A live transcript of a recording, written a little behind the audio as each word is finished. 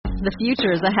The future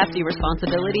is a hefty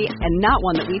responsibility and not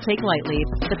one that we take lightly.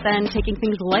 But then taking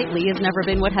things lightly has never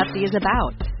been what Hefty is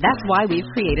about. That's why we've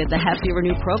created the Hefty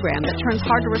Renew program that turns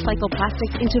hard-to-recycle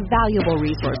plastics into valuable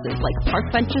resources like park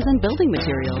benches and building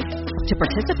materials. To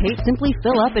participate, simply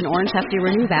fill up an orange Hefty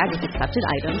Renew bag with accepted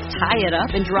items, tie it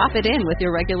up, and drop it in with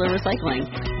your regular recycling.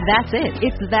 That's it.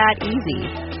 It's that easy.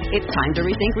 It's time to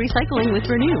rethink recycling with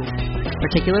Renew.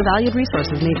 Particular valued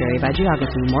resources may vary by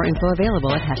geography. More info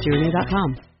available at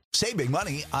heftyrenew.com. Saving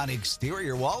money on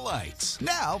exterior wall lights.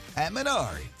 Now at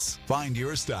Menards. Find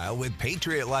your style with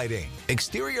Patriot Lighting.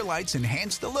 Exterior lights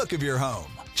enhance the look of your home.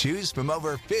 Choose from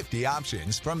over 50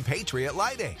 options from Patriot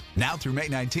Lighting. Now through May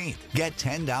 19th, get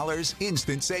 $10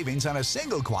 instant savings on a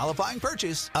single qualifying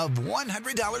purchase of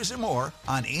 $100 or more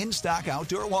on in-stock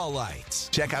outdoor wall lights.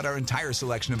 Check out our entire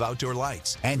selection of outdoor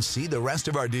lights and see the rest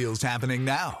of our deals happening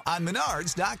now on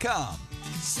Menards.com.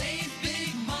 Save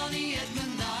big money at Menards.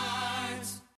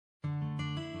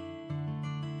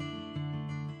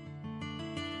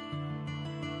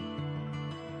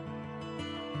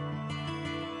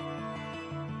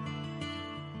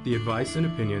 The advice and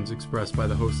opinions expressed by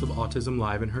the hosts of Autism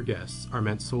Live and her guests are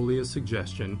meant solely as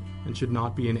suggestion and should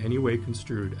not be in any way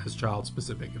construed as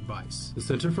child-specific advice. The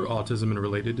Center for Autism and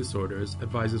Related Disorders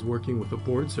advises working with a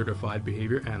board-certified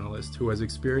behavior analyst who has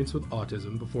experience with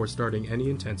autism before starting any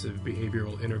intensive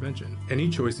behavioral intervention. Any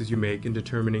choices you make in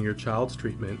determining your child's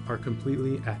treatment are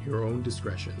completely at your own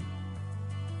discretion.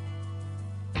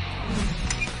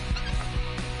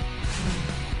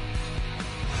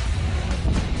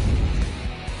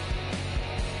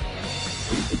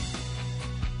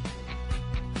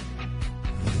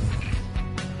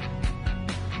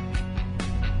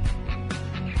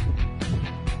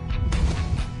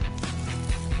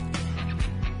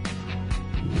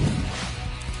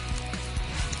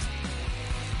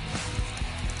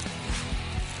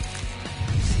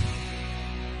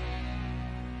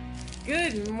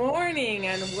 Good morning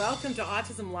and welcome to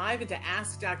Autism Live and to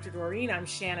Ask Dr. Doreen. I'm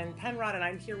Shannon Penrod and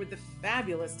I'm here with the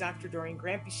fabulous Dr. Doreen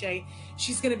Granpeesheh.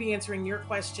 She's going to be answering your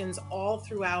questions all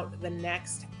throughout the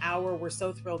next hour. We're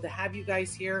so thrilled to have you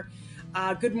guys here.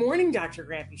 Good morning, Dr.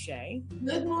 Granpeesheh.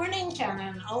 Good morning,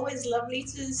 Shannon. Always lovely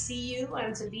to see you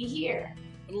and to be here.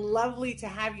 Lovely to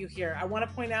have you here. I want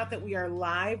to point out that we are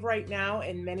live right now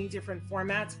in many different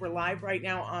formats. We're live right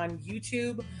now on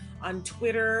YouTube, on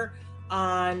Twitter,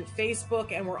 on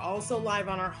Facebook, and we're also live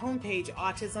on our homepage,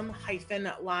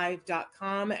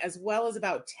 autism-live.com, as well as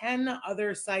about 10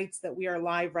 other sites that we are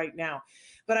live right now.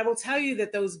 But I will tell you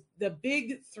that the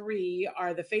big three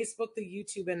are the Facebook, the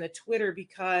YouTube, and the Twitter,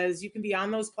 because you can be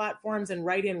on those platforms and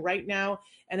write in right now,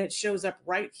 and it shows up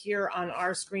right here on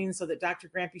our screen so that Dr.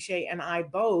 Granpeesheh and I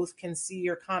both can see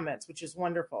your comments, which is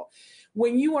wonderful.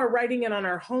 When you are writing it on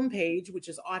our homepage, which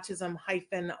is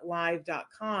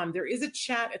autism-live.com, there is a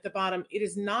chat at the bottom. It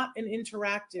is not an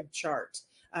interactive chat.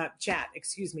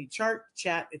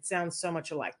 It sounds so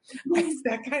much alike. It's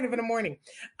that kind of in the morning.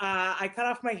 I cut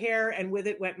off my hair and with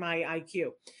it went my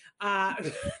IQ.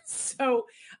 So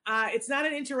it's not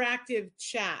an interactive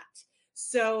chat.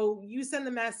 So you send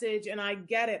the message and I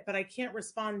get it, but I can't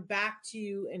respond back to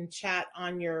you in chat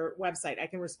on your website. I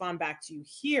can respond back to you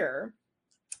here.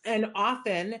 And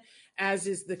often, as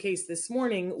is the case this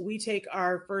morning, we take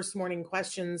our first morning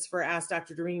questions for Ask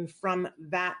Dr. Doreen from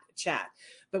that chat.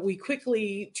 But we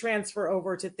quickly transfer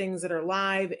over to things that are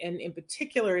live. And in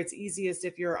particular, it's easiest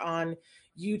if you're on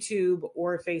YouTube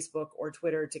or Facebook or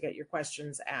Twitter to get your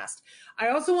questions asked. I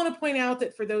also want to point out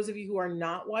that for those of you who are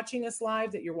not watching us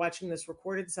live, that you're watching this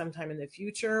recorded sometime in the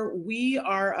future, we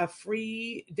are a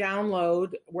free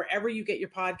download wherever you get your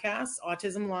podcasts,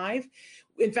 Autism Live.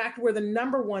 In fact, we're the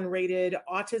 #1 rated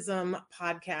autism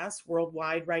podcast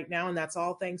worldwide right now, and that's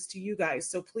all thanks to you guys.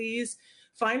 So please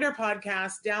find our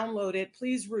podcast, download it.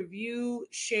 Please review,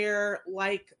 share,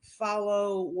 like,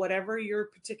 follow, whatever your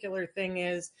particular thing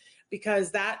is,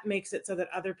 because that makes it so that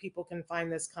other people can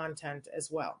find this content as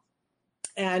well.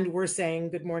 And we're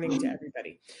saying good morning to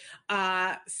everybody.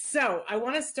 So I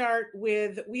want to start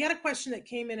with, we had a question that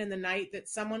came in the night that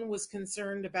someone was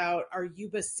concerned about our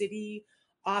Yuba City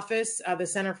office, the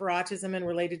Center for Autism and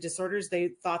Related Disorders. They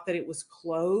thought that it was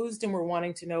closed and were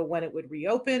wanting to know when it would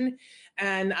reopen.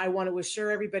 And I want to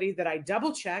assure everybody that I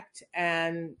double checked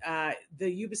and the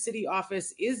Yuba City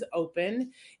office is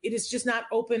open. It is just not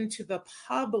open to the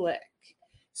public.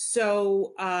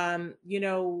 So,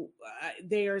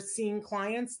 they are seeing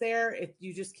clients there.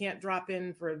 You just can't drop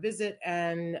in for a visit.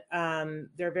 And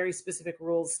there are very specific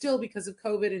rules still because of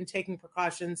COVID and taking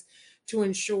precautions to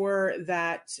ensure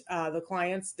that the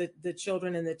clients, the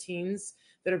children and the teens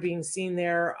that are being seen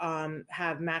there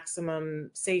have maximum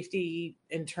safety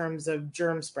in terms of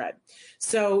germ spread.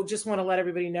 So just want to let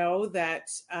everybody know that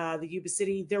the Yuba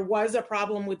City, there was a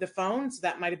problem with the phone. So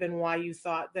that might have been why you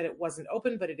thought that it wasn't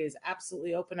open, but it is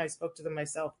absolutely open. I spoke to them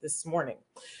myself this morning.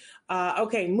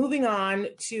 Okay, moving on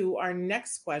to our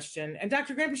next question. And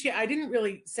Dr. Granpeesheh, I didn't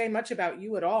really say much about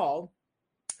you at all.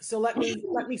 So let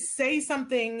me say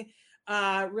something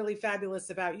really fabulous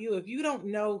about you. If you don't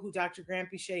know who Dr.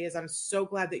 Granpeesheh is, I'm so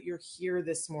glad that you're here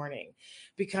this morning,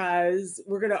 because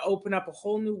we're going to open up a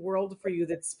whole new world for you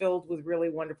that's filled with really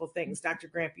wonderful things. Dr.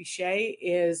 Granpeesheh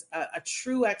is a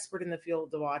true expert in the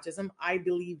field of autism. I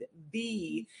believe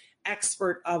the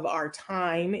expert of our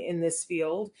time in this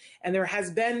field, and there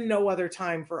has been no other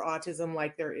time for autism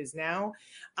like there is now.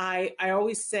 I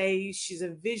always say she's a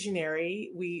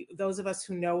visionary. Those of us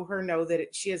who know her know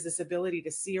that she has this ability to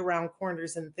see around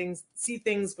corners and see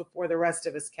things before the rest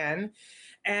of us can,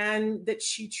 and that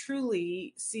she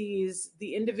truly sees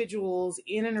the individuals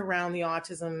in and around the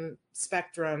autism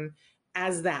spectrum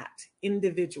as that,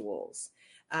 individuals.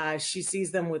 She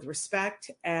sees them with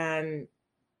respect and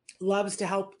loves to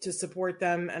help to support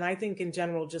them. And I think in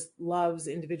general, just loves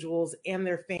individuals and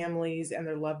their families and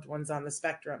their loved ones on the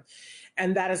spectrum.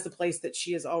 And that is the place that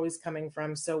she is always coming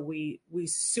from. So we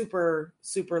super,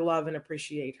 super love and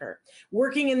appreciate her.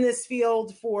 Working in this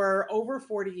field for over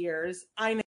 40 years,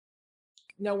 I know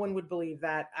no one would believe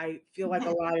that. I feel like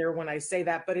a liar when I say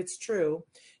that, but it's true.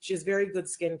 She has very good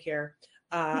skincare.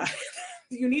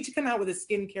 You need to come out with a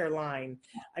skincare line,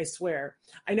 I swear.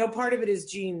 I know part of it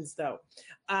is genes, though.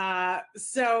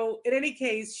 So in any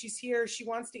case, she's here. She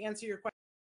wants to answer your question.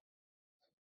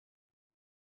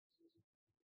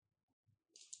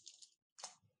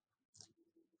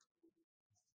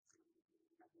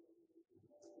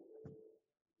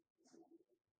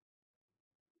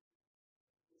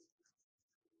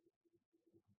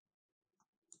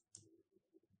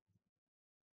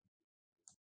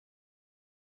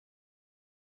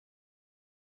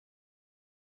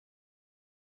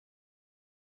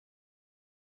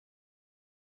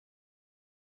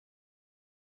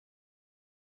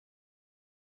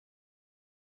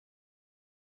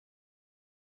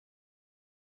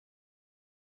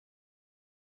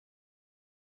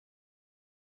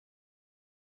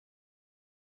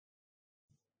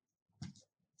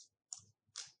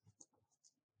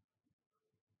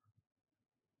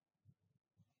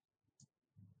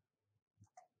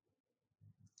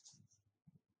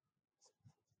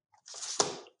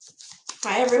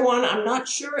 Hi, everyone. I'm not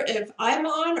sure if I'm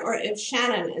on or if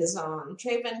Shannon is on.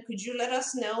 Traven, could you let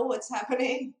us know what's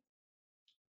happening?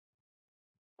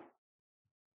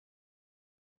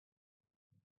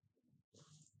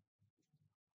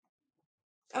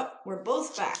 Oh, we're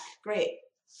both back. Great.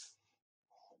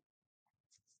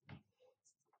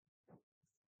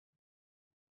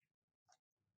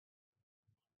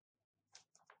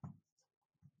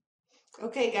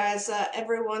 Okay, guys,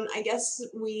 everyone, I guess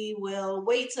we will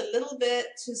wait a little bit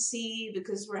to see,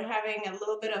 because we're having a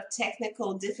little bit of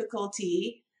technical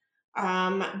difficulty.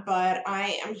 But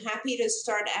I am happy to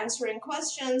start answering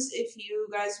questions. If you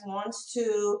guys want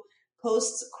to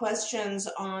post questions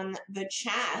on the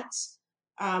chat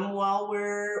while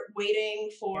we're waiting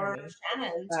for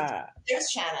Shannon. There's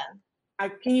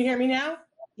Shannon. Can you hear me now?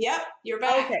 Yep, you're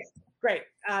back. Okay, great.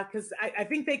 Because I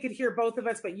think they could hear both of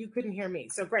us, but you couldn't hear me.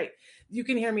 So great. You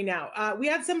can hear me now. We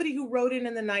had somebody who wrote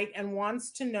in the night and wants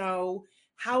to know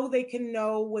how they can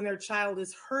know when their child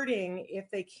is hurting if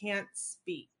they can't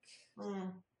speak.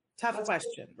 Tough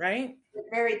question, right?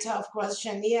 Very tough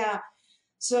question. Yeah.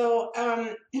 So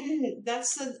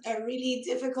that's a really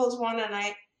difficult one.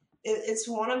 And it's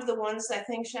one of the ones, I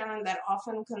think, Shannon, that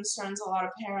often concerns a lot of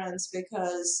parents,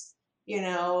 because, you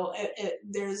know,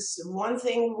 there's one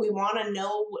thing we want to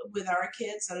know with our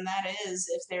kids, and that is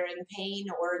if they're in pain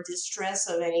or distress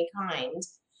of any kind.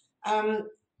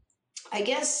 I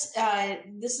guess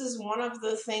this is one of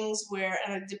the things where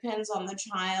it depends on the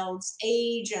child's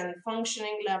age and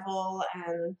functioning level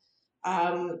and,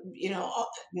 you know,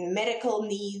 medical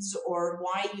needs, or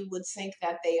why you would think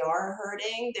that they are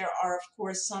hurting. There are, of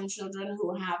course, some children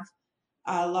who have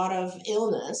a lot of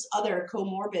illness, other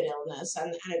comorbid illness,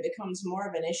 and it becomes more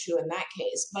of an issue in that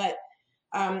case. But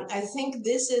I think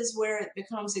this is where it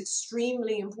becomes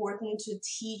extremely important to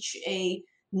teach a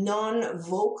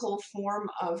non-vocal form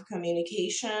of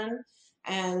communication,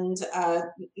 and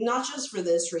not just for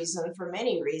this reason, for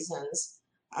many reasons.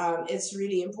 It's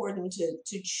really important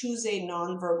to choose a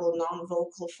non-verbal,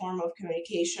 non-vocal form of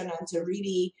communication, and to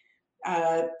really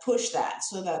push that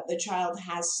so that the child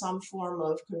has some form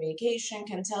of communication,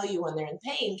 can tell you when they're in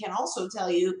pain, can also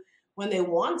tell you when they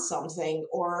want something,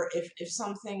 or if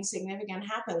something significant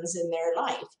happens in their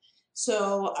life.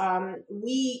 So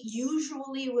we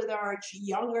usually with our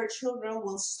younger children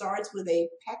will start with a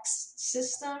PECS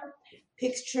system,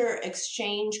 picture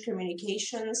exchange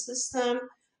communication system,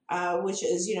 which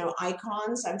is,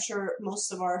 icons. I'm sure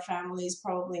most of our families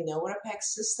probably know what a PECS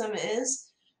system is.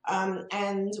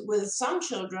 And with some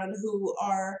children who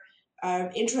are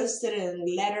interested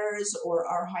in letters or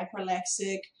are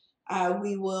hyperlexic,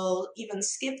 we will even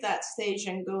skip that stage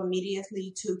and go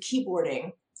immediately to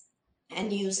keyboarding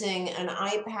and using an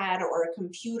iPad or a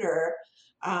computer.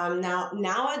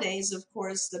 Nowadays, of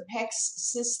course, the PECS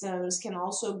systems can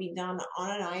also be done on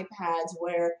an iPad,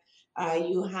 where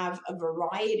you have a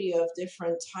variety of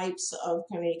different types of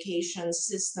communication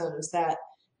systems that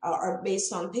are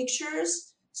based on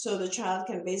pictures. So the child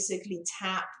can basically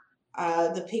tap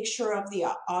the picture of the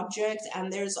object.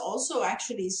 And there's also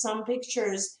actually some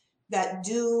pictures that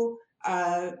do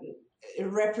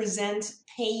represent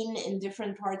pain in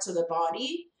different parts of the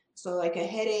body. So like a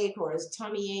headache or a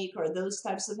tummy ache or those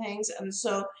types of things. And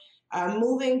so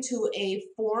moving to a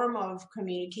form of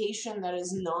communication that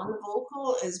is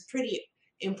non-vocal is pretty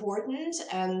important.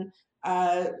 And,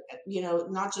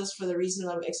 not just for the reason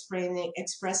of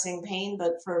expressing pain,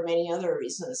 but for many other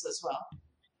reasons as well.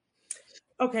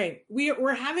 Okay,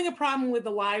 we're having a problem with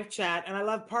the live chat, and I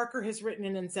love Parker has written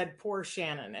in and said, poor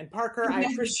Shannon. And Parker, I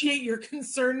appreciate your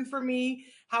concern for me.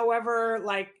 However,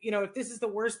 if this is the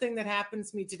worst thing that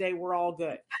happens to me today, we're all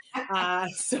good.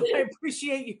 So I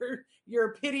appreciate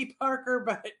your pity, Parker,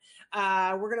 but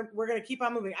we're gonna keep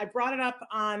on moving. I brought it up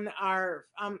on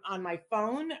on my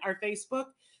phone, our Facebook.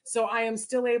 So I am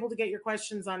still able to get your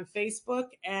questions on Facebook,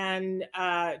 and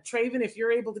Traven, if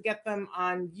you're able to get them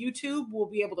on YouTube, we'll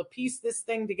be able to piece this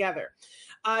thing together.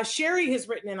 Sherry has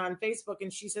written in on Facebook,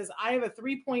 and she says, I have a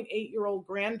 3.8-year-old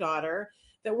granddaughter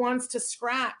that wants to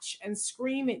scratch and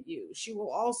scream at you. She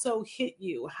will also hit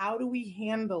you. How do we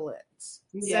handle it?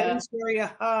 Yeah. Send Sherry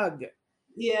a hug.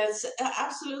 Yes,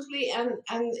 absolutely. And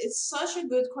it's such a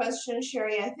good question,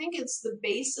 Sherry. I think it's the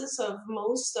basis of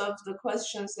most of the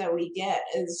questions that we get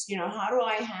is, how do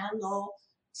I handle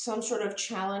some sort of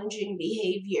challenging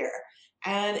behavior?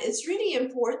 And it's really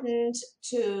important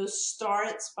to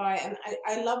start by, and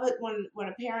I love it when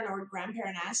a parent or a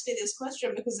grandparent asks me this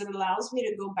question, because it allows me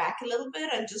to go back a little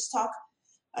bit and just talk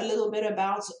a little bit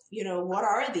about, what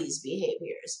are these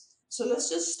behaviors? So let's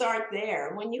just start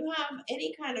there. When you have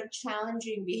any kind of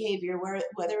challenging behavior,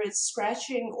 whether it's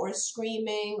scratching or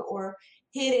screaming or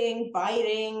hitting,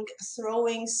 biting,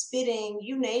 throwing, spitting,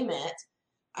 you name it,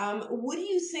 what do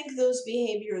you think those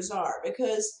behaviors are?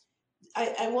 Because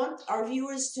I want our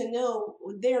viewers to know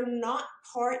they're not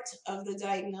part of the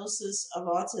diagnosis of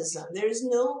autism. There's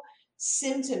no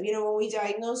symptom. When we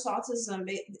diagnose autism,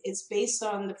 it's based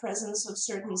on the presence of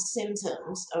certain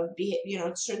symptoms of,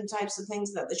 certain types of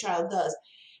things that the child does.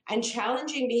 And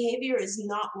challenging behavior is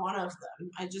not one of them.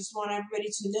 I just want everybody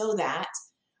to know that.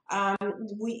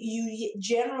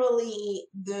 Generally,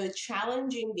 the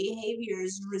challenging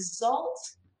behaviors result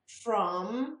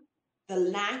from the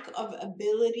lack of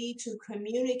ability to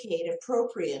communicate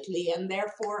appropriately, and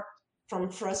therefore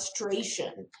from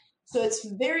frustration. So it's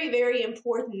very, very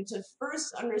important to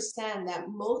first understand that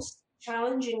most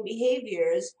challenging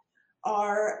behaviors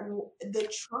are the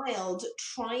child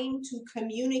trying to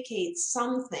communicate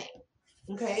something.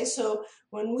 Okay, so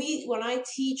when I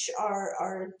teach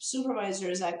our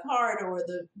supervisors at CARD or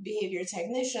the behavior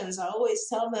technicians, I always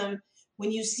tell them,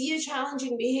 when you see a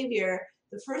challenging behavior,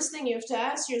 the first thing you have to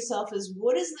ask yourself is,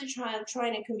 what is the child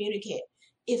trying to communicate?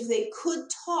 If they could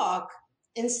talk,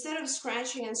 instead of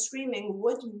scratching and screaming,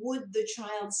 what would the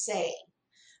child say?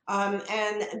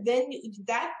 And then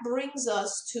that brings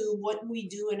us to what we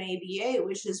do in ABA,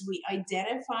 which is we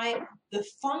identify the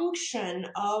function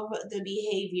of the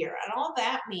behavior. And all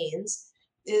that means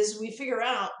is we figure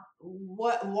out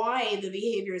why the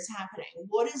behavior is happening.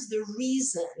 What is the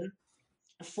reason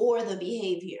for the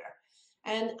behavior?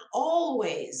 And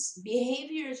always,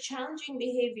 challenging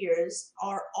behaviors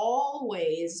are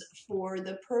always for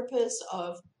the purpose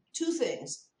of two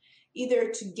things: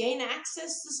 either to gain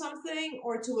access to something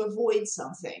or to avoid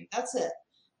something. That's it.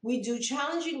 We do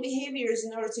challenging behaviors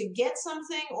in order to get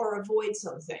something or avoid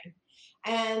something.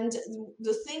 And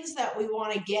the things that we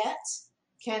want to get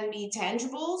can be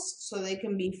tangibles, so they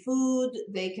can be food,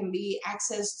 they can be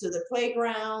access to the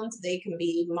playground, they can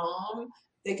be mom,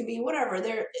 they can be whatever.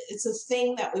 It's a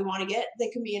thing that we want to get. They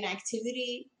can be an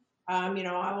activity. I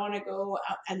want to go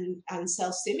out and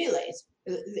self-stimulate.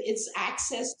 It's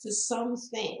access to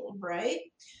something, right?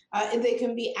 They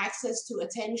can be access to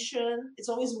attention. It's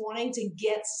always wanting to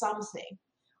get something.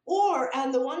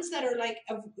 And the ones that are like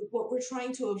what we're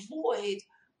trying to avoid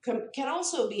can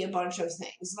also be a bunch of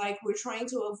things. Like we're trying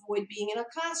to avoid being in a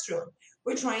classroom.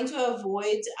 We're trying to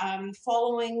avoid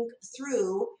following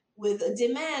through with a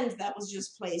demand that was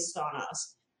just placed on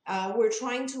us. We're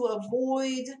trying to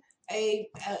avoid a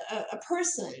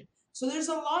person. So there's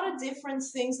a lot of different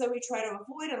things that we try to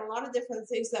avoid and a lot of different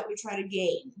things that we try to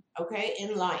gain, okay,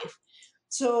 in life.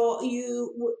 So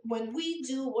when we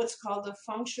do what's called a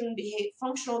functional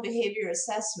behavior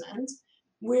assessment,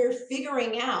 we're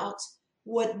figuring out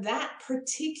what that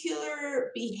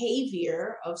particular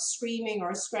behavior of screaming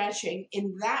or scratching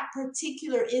in that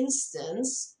particular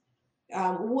instance,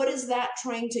 what is that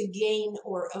trying to gain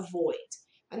or avoid?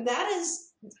 And that is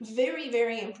very,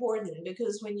 very important,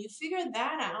 because when you figure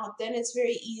that out, then it's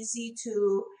very easy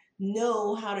to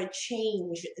know how to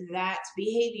change that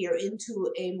behavior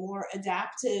into a more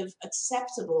adaptive,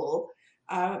 acceptable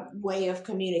way of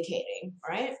communicating,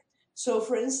 right? So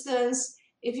for instance,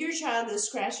 if your child is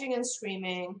scratching and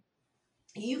screaming,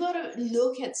 you got to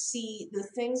look at see the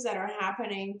things that are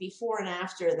happening before and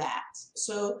after that.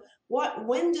 So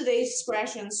when do they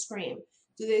scratch and scream?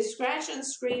 Do they scratch and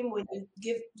scream when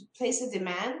you place a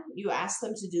demand? You ask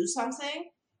them to do something.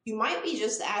 You might be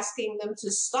just asking them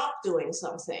to stop doing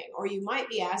something, or you might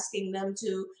be asking them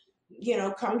to,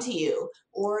 come to you,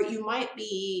 or you might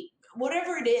be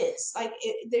whatever it is. Like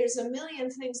there's a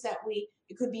million things that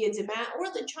it could be a demand, or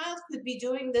the child could be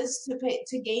doing this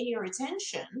to gain your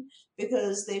attention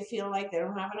because they feel like they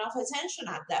don't have enough attention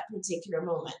at that particular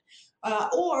moment,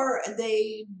 or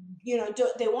they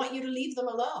want you to leave them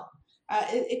alone.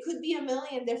 It could be a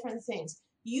million different things.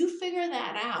 You figure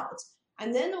that out.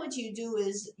 And then what you do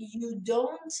is you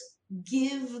don't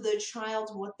give the child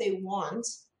what they want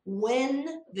when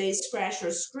they scratch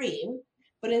or scream,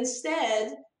 but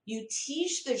instead you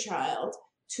teach the child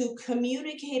to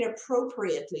communicate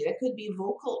appropriately. That could be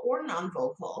vocal or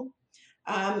non-vocal.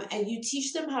 And you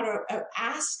teach them how to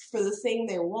ask for the thing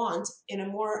they want in a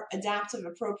more adaptive,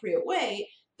 appropriate way.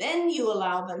 Then you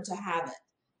allow them to have it.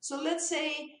 So let's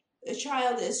say the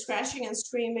child is scratching and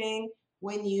screaming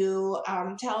when you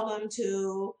tell them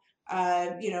to,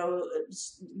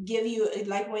 give you,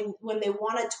 like when they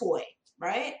want a toy,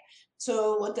 right?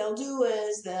 So what they'll do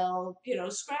is they'll,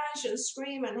 scratch and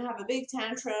scream and have a big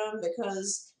tantrum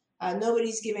because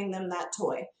nobody's giving them that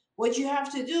toy. What you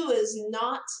have to do is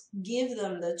not give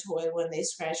them the toy when they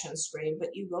scratch and scream,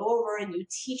 but you go over and you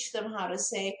teach them how to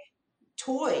say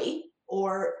toy,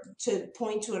 or to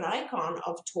point to an icon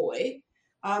of toy,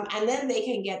 and then they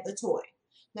can get the toy.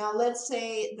 Now, let's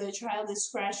say the child is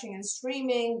scratching and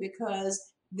screaming because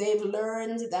they've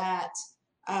learned that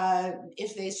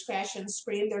if they scratch and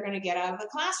scream, they're going to get out of the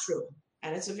classroom.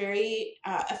 And it's a very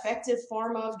effective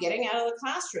form of getting out of the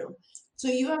classroom. So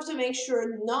you have to make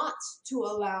sure not to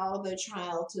allow the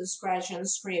child to scratch and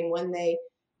scream when they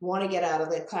want to get out of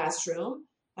the classroom.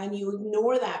 And you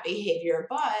ignore that behavior,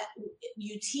 but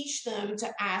you teach them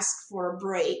to ask for a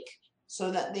break so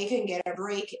that they can get a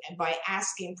break by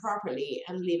asking properly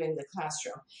and leaving the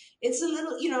classroom. It's a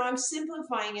little, I'm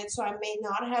simplifying it, so I may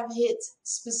not have hit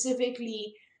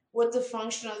specifically what the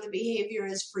function of the behavior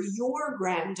is for your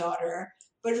granddaughter,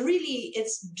 but really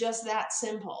it's just that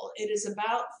simple. It is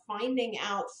about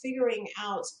figuring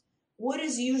out what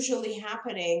is usually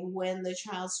happening when the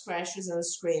child scratches and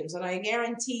screams. And I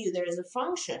guarantee you there is a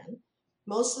function.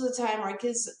 Most of the time our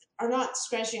kids are not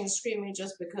scratching and screaming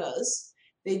just because.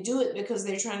 They do it because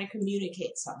they're trying to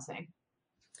communicate something.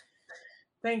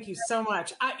 Thank you so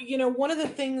much. One of the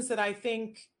things that I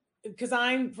think, because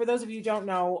for those of you who don't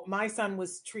know, my son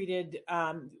was treated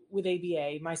with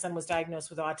ABA. My son was diagnosed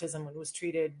with autism and was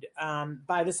treated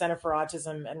by the Center for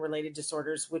Autism and Related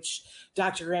Disorders, which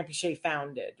Dr. Granpeesheh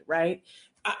founded, right?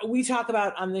 We talk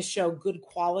about on this show good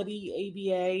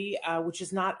quality ABA, which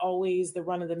is not always the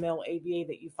run-of-the-mill ABA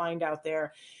that you find out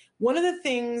there. One of the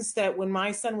things that when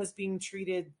my son was being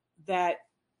treated that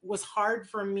was hard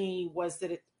for me was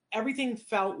that everything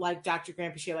felt like Dr.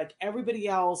 Granpeesheh, like everybody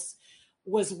else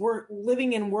was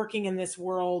living and working in this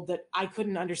world that I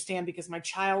couldn't understand because my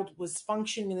child was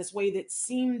functioning in this way that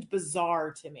seemed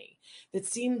bizarre to me. That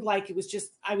seemed like it was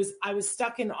just, I was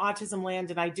stuck in autism land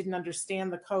and I didn't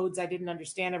understand the codes. I didn't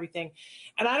understand everything.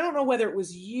 And I don't know whether it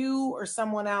was you or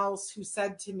someone else who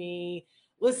said to me,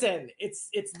 listen, it's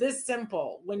this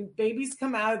simple. When babies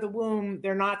come out of the womb,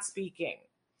 they're not speaking.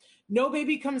 No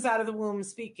baby comes out of the womb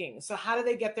speaking. So how do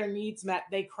they get their needs met?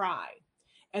 They cry.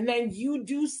 And then you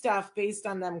do stuff based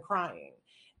on them crying.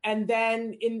 And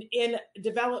then in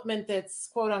development that's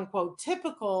quote unquote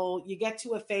typical, you get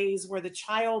to a phase where the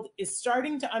child is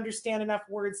starting to understand enough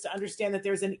words to understand that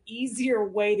there's an easier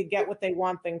way to get what they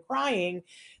want than crying.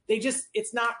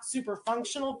 It's not super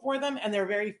functional for them, and they're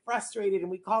very frustrated. And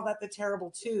we call that the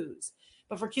terrible twos.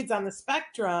 But for kids on the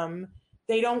spectrum,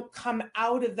 they don't come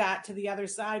out of that to the other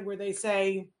side where they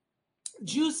say,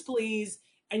 juice, please,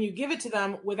 and you give it to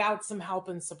them without some help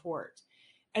and support.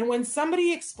 And when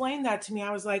somebody explained that to me,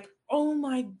 I was like, oh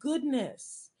my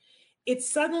goodness. It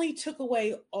suddenly took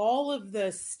away all of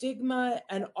the stigma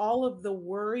and all of the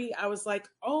worry. I was like,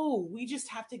 oh, we just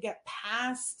have to get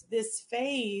past this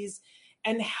phase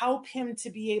and help him to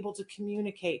be able to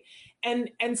communicate.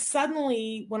 And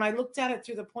suddenly, when I looked at it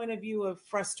through the point of view of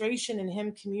frustration and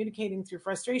him communicating through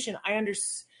frustration, I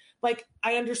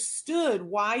understood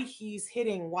why he's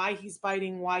hitting, why he's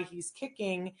biting, why he's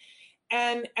kicking.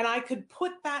 And I could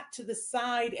put that to the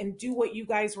side and do what you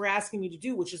guys were asking me to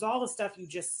do, which is all the stuff you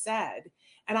just said.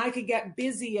 And I could get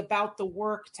busy about the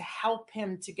work to help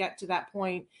him to get to that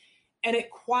point. And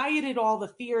it quieted all the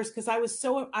fears, because I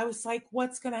was like,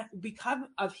 what's going to become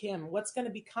of him? What's going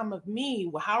to become of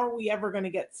me? How are we ever going to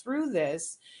get through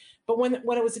this? But when it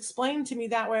was explained to me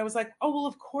that way, I was like, oh, well,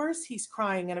 of course he's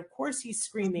crying. And of course he's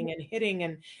screaming and hitting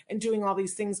and doing all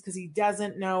these things because he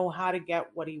doesn't know how to get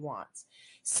what he wants.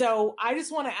 So I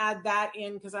just want to add that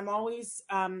in, because I'm always,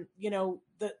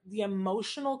 the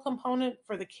emotional component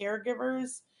for the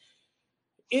caregivers.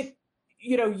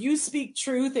 You speak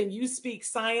truth and you speak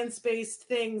science-based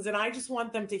things, and I just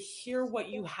want them to hear what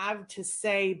you have to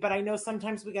say. But I know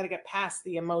sometimes we got to get past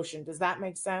the emotion. Does that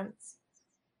make sense?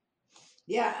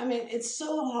 Yeah, I mean, it's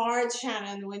so hard,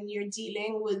 Shannon, when you're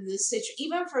dealing with this situation.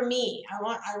 Even for me, I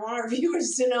want our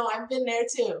viewers to know I've been there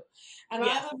too. And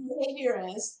Yes. I'm a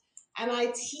behaviorist, and I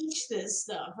teach this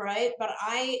stuff, right? But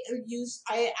I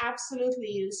absolutely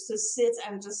used to sit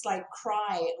and just like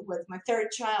cry with my third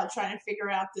child trying to figure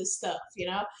out this stuff,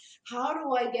 How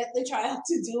do I get the child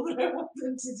to do what I want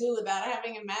them to do without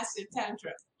having a massive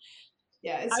tantrum?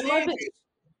 Yeah, it's I love it.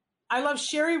 I love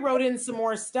Sherry wrote in some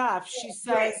more stuff. She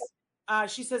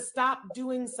says, stop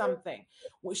doing something.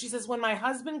 She says, when my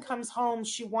husband comes home,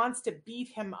 she wants to beat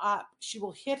him up. She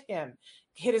will hit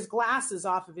his glasses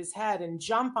off of his head and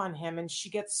jump on him. And she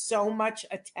gets so much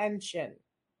attention.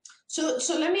 So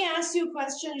let me ask you a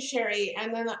question, Sherry,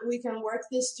 and then we can work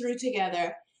this through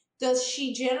together. Does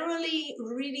she generally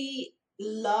really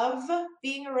love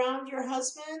being around your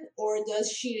husband, or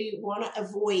does she want to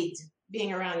avoid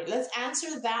being around you? Let's answer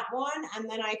that one, and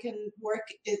then I can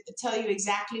tell you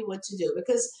exactly what to do,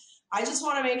 because I just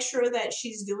want to make sure that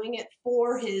she's doing it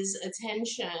for his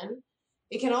attention.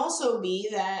 It can also be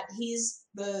that he's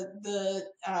the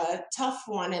tough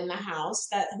one in the house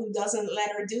who doesn't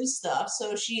let her do stuff,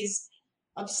 so she's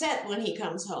upset when he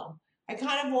comes home. I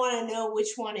kind of want to know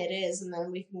which one it is, and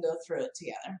then we can go through it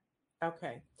together.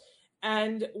 Okay.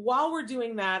 And while we're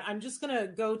doing that, I'm just going to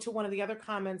go to one of the other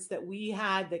comments that we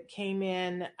had that came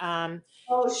in.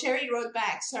 Sherry wrote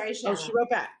back. Sorry, Sherry. Oh, she wrote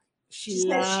back. She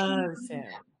loves him.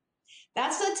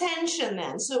 That's attention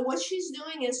then. So what she's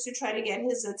doing is to try to get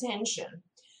his attention.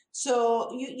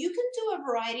 So you can do a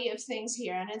variety of things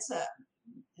here, and it's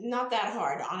not that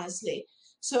hard, honestly.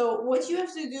 So what you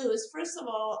have to do is, first of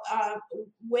all,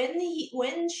 when he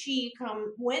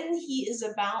is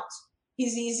about,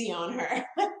 he's easy on her.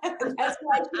 That's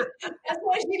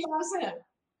why she loves him.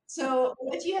 So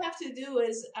what you have to do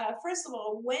is, first of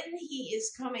all, when he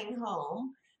is coming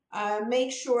home,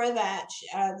 make sure that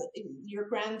your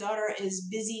granddaughter is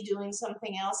busy doing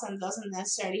something else and doesn't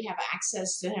necessarily have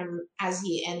access to him as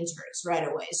he enters right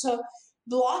away. So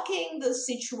blocking the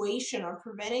situation or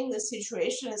preventing the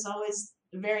situation is always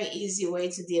a very easy way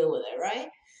to deal with it, right?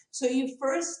 So you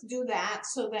first do that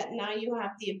so that now you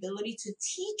have the ability to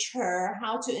teach her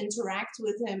how to interact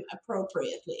with him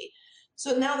appropriately.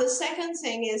 So now the second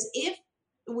thing is, if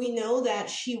we know that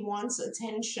she wants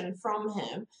attention from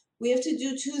him, we have to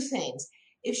do two things.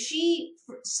 If she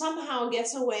somehow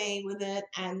gets away with it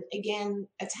and again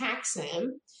attacks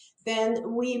him, then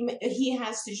he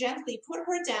has to gently put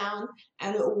her down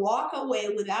and walk away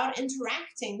without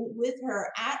interacting with her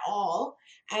at all,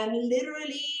 and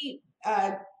literally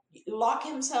lock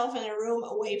himself in a room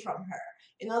away from her.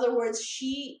 In other words,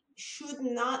 she should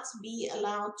not be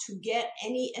allowed to get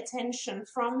any attention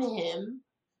from him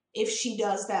if she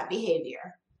does that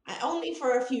behavior. Only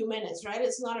for a few minutes, right?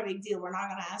 It's not a big deal. We're not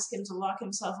going to ask him to lock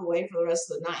himself away for the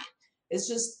rest of the night. It's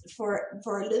just for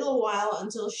a little while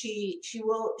until she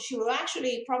will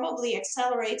actually probably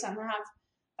accelerate and have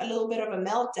a little bit of a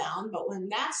meltdown. But when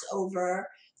that's over,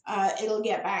 it'll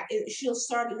get back. She'll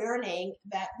start learning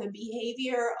that the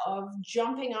behavior of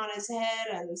jumping on his head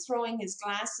and throwing his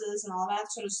glasses and all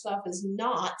that sort of stuff is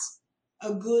not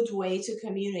a good way to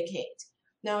communicate.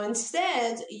 Now,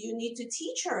 instead, you need to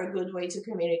teach her a good way to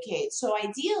communicate. So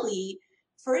ideally,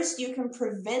 first you can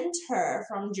prevent her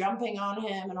from jumping on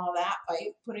him and all that by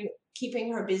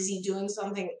keeping her busy doing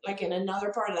something like in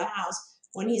another part of the house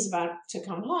when he's about to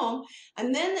come home.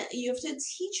 And then you have to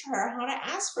teach her how to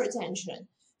ask for attention.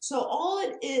 So all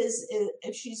it is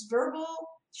if she's verbal,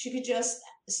 she could just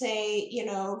say, you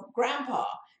know, grandpa.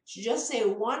 She just say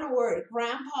one word,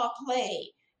 grandpa,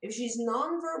 play. If she's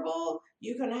nonverbal,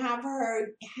 you can have her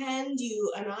hand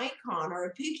you an icon or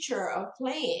a picture of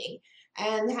playing.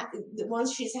 And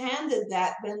once she's handed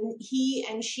that, then he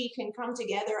and she can come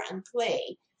together and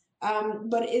play.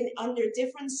 But under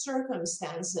different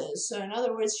circumstances. So in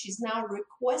other words, she's now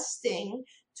requesting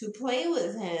to play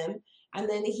with him, and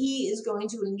then he is going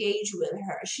to engage with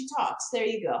her. She talks. There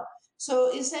you go.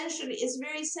 So essentially, it's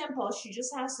very simple. She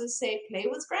just has to say, play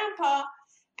with grandpa,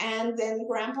 and then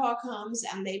grandpa comes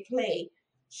and they play.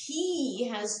 He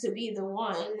has to be the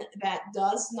one that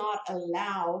does not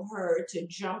allow her to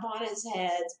jump on his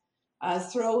head,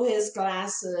 throw his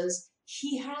glasses.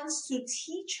 He has to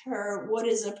teach her what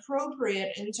is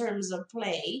appropriate in terms of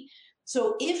play.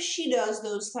 So if she does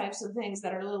those types of things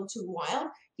that are a little too wild,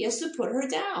 he has to put her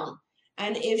down.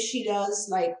 And if she does,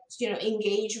 like, you know,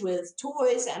 engage with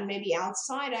toys and maybe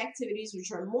outside activities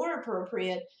which are more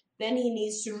appropriate, then he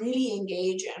needs to really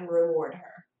engage and reward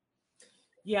her.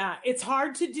 Yeah, it's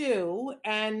hard to do.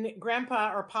 And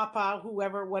grandpa or papa,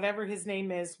 whoever, whatever his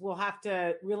name is, will have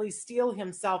to really steel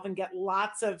himself and get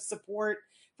lots of support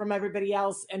from everybody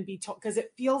else and be told, because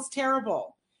it feels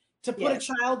terrible to put a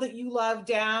child that you love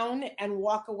down and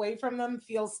walk away from them.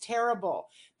 Feels terrible.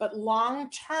 But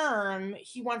long term,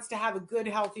 he wants to have a good,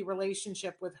 healthy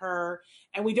relationship with her.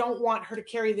 And we don't want her to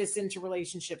carry this into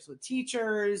relationships with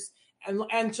teachers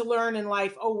and to learn in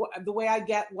life, oh, the way I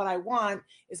get what I want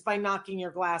is by knocking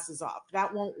your glasses off.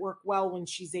 That won't work well when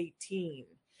she's 18.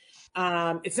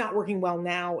 It's not working well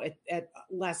now at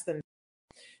less than.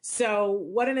 So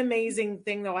what an amazing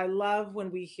thing, though. I love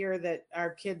when we hear that our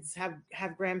kids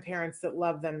have grandparents that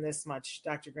love them this much,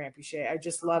 Dr. Granpeesheh. I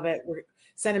just love it. We're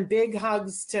sending big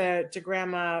hugs to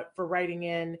Grandma for writing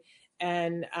in,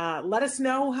 and let us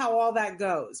know how all that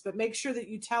goes. But make sure that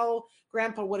you tell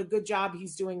Grandpa what a good job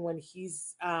he's doing when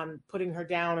he's putting her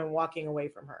down and walking away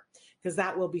from her, because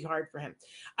that will be hard for him.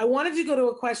 I wanted to go to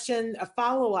a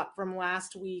follow-up from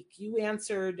last week. You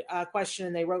answered a question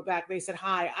and they wrote back. They said,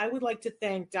 hi, I would like to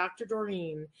thank Dr.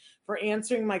 Doreen for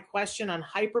answering my question on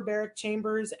hyperbaric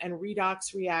chambers and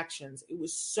redox reactions. It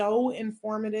was so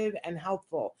informative and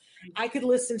helpful. I could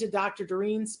listen to Dr.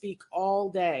 Doreen speak all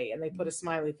day, and they put a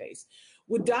smiley face.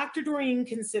 Would Dr. Doreen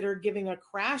consider giving a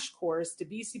crash course to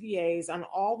BCBAs on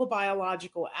all the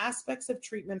biological aspects of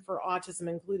treatment for autism,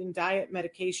 including diet,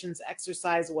 medications,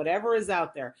 exercise, whatever is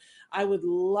out there? I would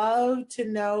love to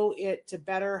know it to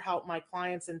better help my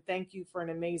clients, and thank you for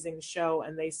an amazing show.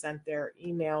 And they sent their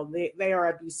email. They are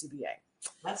a BCBA.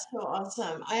 That's so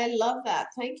awesome. I love that.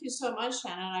 Thank you so much,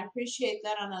 Shannon. I appreciate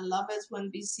that. And I love it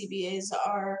when BCBAs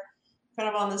are kind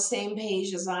of on the same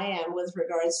page as I am with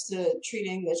regards to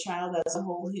treating the child as a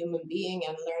whole human being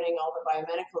and learning all the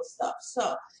biomedical stuff.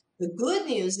 So the good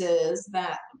news is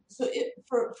that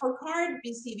for CARD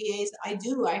BCBAs, I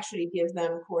do actually give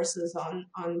them courses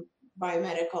on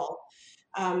biomedical.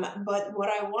 But what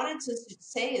I wanted to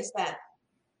say is that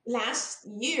last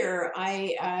year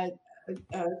I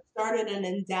started an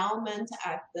endowment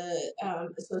at the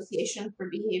Association for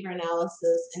Behavior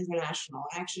Analysis International.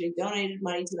 I actually donated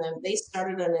money to them. They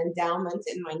started an endowment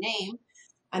in my name.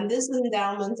 And this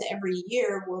endowment every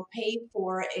year will pay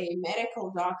for a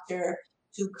medical doctor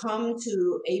to come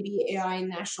to ABAI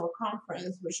National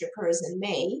Conference, which occurs in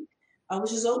May,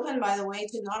 which is open, by the way,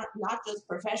 to not just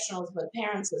professionals, but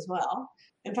parents as well.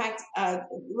 In fact,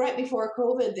 right before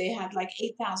COVID, they had like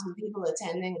 8,000 people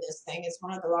attending this thing. It's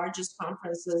one of the largest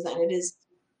conferences, and it is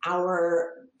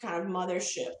our kind of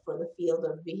mothership for the field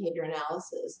of behavior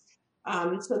analysis.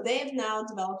 So they've now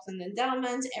developed an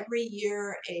endowment. Every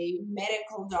year, a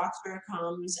medical doctor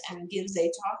comes and gives a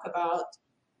talk about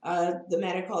the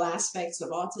medical aspects of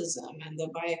autism and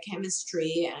the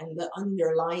biochemistry and the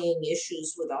underlying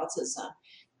issues with autism.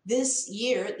 This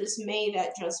year, this May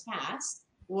that just passed,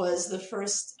 was the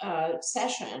first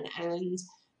session, and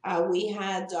we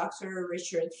had Dr.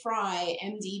 Richard Fry,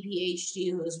 MD,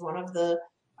 PhD, who is one of the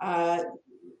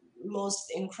most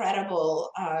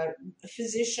incredible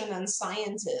physician and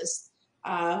scientist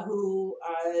who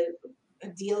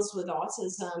deals with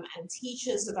autism and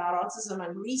teaches about autism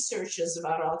and researches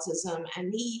about autism.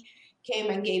 And he came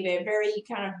and gave a very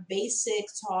kind of basic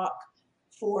talk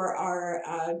for our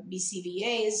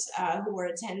BCBAs who were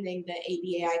attending the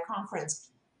ABAI conference.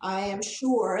 I am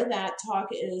sure that talk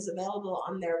is available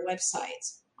on their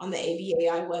website, on the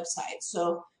ABAI website.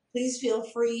 So please feel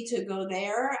free to go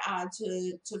there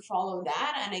to follow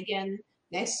that. And again,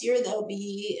 next year there'll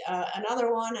be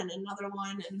another one, and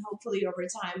hopefully over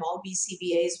time all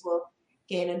BCBAs will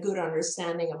gain a good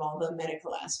understanding of all the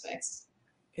medical aspects.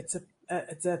 It's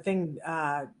a thing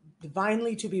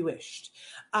divinely to be wished.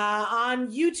 On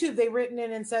YouTube, they written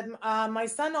in and said, my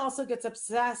son also gets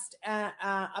upset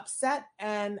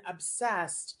and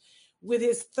obsessed with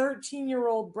his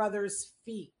 13-year-old brother's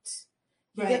feet.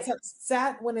 He gets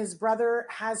upset when his brother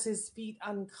has his feet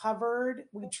uncovered.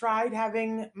 We tried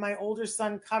having my older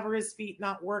son cover his feet,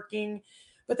 not working.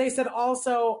 But they said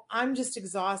also, I'm just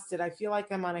exhausted. I feel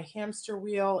like I'm on a hamster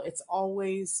wheel. It's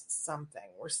always something.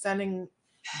 We're sending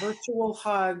virtual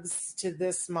hugs to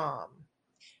this mom.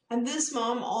 And this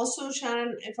mom also,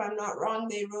 Shannon, if I'm not wrong,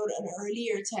 they wrote an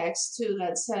earlier text too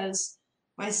that says,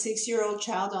 my 6-year-old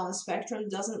child on the spectrum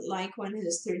doesn't like when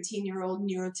his 13-year-old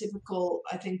neurotypical,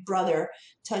 I think, brother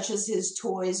touches his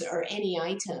toys or any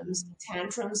items,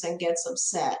 tantrums, and gets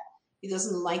upset. He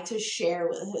doesn't like to share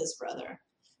with his brother.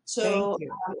 So,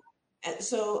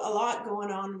 so a lot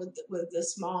going on with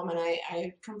this mom, and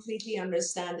I completely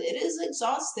understand. It is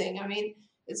exhausting. I mean,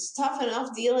 it's tough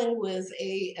enough dealing with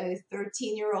a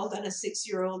 13-year-old and a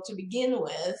 6-year-old to begin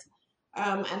with.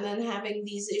 And then having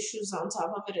these issues on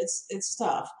top of it, it's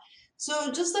tough. So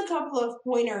just a couple of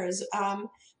pointers.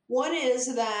 One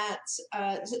is that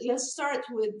let's start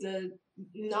with the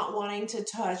not wanting to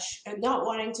touch and not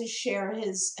wanting to share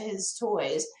his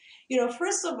toys. You know,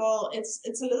 first of all,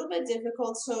 it's a little bit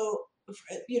difficult. So,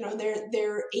 you know,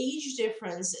 their age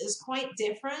difference is quite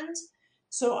different.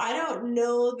 So I don't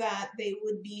know that they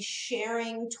would be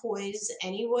sharing toys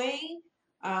anyway.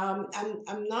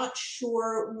 I'm not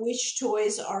sure which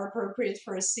toys are appropriate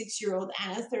for a 6-year-old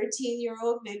and a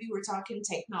 13-year-old. Maybe we're talking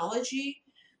technology.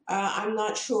 I'm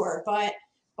not sure. But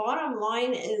bottom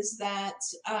line is that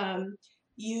and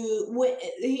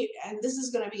this is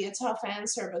going to be a tough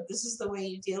answer, but this is the way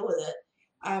you deal with it.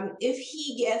 If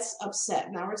he gets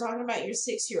upset, now we're talking about your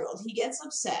 6-year-old, he gets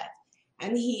upset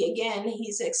and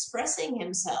he's expressing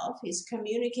himself. He's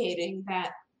communicating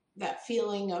that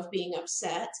feeling of being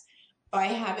upset by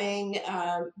having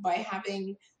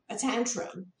a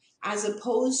tantrum, as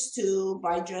opposed to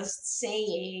by just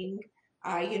saying,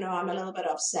 I'm a little bit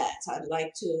upset. I'd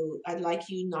like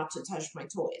you not to touch my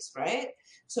toys, right?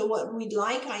 So what we'd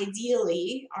like,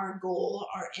 ideally, our goal,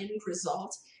 our end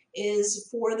result, is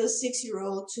for the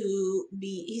 6-year-old to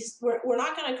be. We're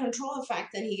not going to control the fact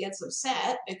that he gets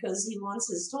upset because he wants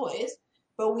his toys,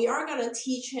 but we are going to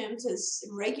teach him to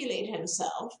regulate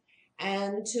himself.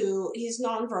 And he's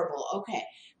nonverbal. Okay,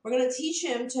 we're going to teach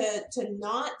him to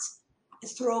not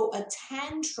throw a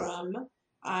tantrum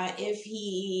if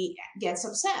he gets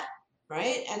upset,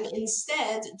 right? And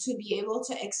instead to be able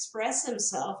to express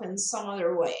himself in some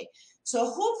other way. So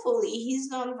hopefully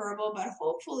he's nonverbal, but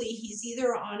hopefully he's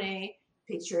either on a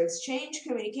picture exchange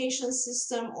communication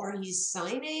system, or he's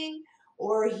signing,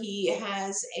 or he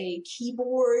has a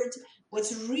keyboard.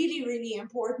 What's really, really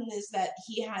important is that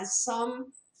he has some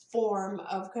form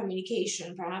of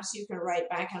communication. Perhaps you can write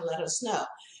back and let us know,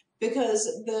 because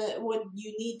what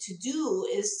you need to do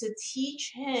is to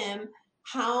teach him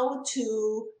how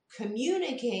to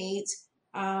communicate.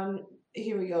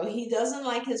 Here we go. He doesn't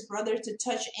like his brother to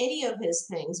touch any of his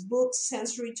things, books,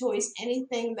 sensory toys,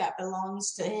 anything that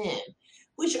belongs to him,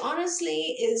 which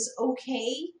honestly is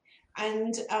okay.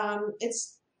 And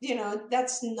it's,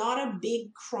 that's not a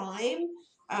big crime.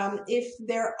 If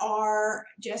there are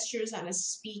gestures and a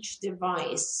speech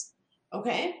device,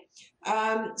 okay?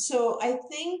 So I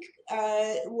think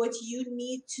what you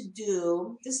need to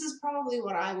do, this is probably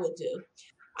what I would do.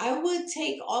 I would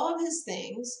take all of his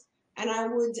things and I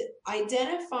would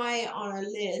identify on a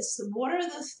list what are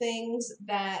the things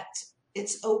that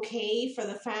it's okay for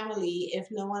the family if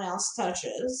no one else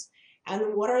touches,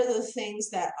 and what are the things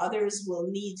that others will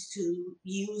need to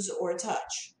use or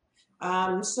touch.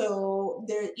 So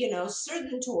there,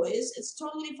 certain toys, it's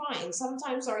totally fine.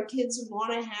 Sometimes our kids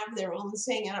want to have their own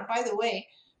thing. And by the way,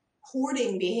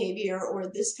 hoarding behavior or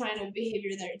this kind of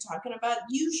behavior that you're talking about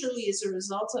usually is a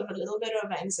result of a little bit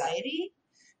of anxiety.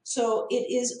 So it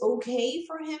is okay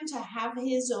for him to have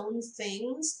his own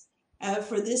things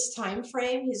for this time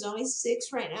frame. He's only 6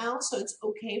 right now, so it's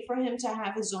okay for him to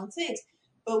have his own things.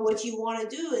 But what you want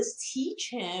to do is teach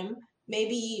him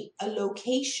maybe a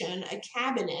location, a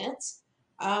cabinet,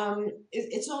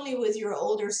 It's only with your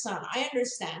older son. I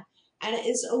understand. And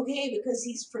it's okay because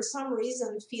he's for some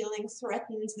reason feeling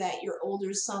threatened that your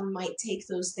older son might take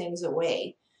those things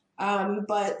away.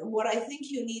 But what I think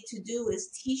you need to do is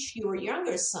teach your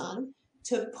younger son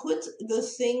to put the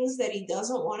things that he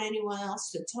doesn't want anyone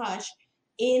else to touch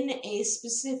in a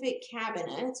specific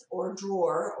cabinet or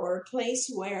drawer or a place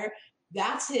where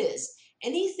that's his.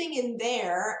 Anything in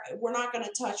there, we're not going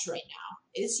to touch right now.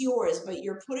 It's yours, but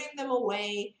you're putting them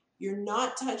away. You're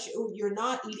not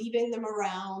leaving them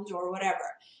around or whatever.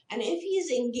 And if he's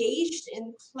engaged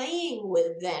in playing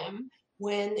with them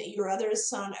when your other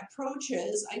son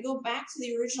approaches, I go back to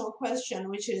the original question,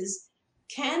 which is,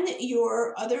 can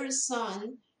your other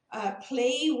son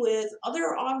play with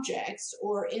other objects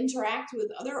or interact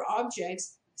with other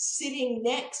objects sitting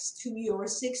next to your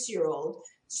 6-year-old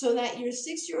so that your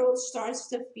 6-year-old starts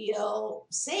to feel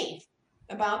safe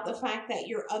about the fact that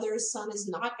your other son is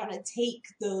not going to take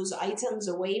those items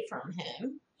away from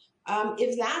him?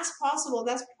 If that's possible,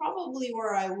 that's probably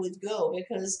where I would go,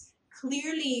 because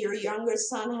clearly your younger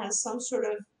son has some sort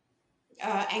of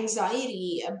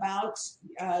anxiety about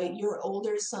your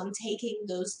older son taking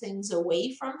those things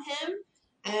away from him,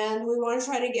 and we want to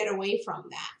try to get away from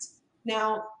that.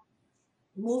 Now,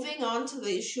 moving on to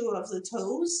the issue of the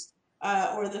toes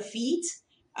or the feet,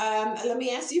 let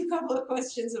me ask you a couple of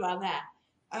questions about that.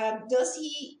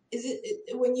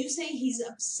 When you say he's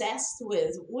obsessed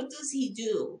with, what does he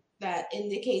do that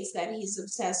indicates that he's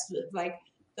obsessed with? Like,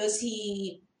 does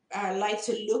he like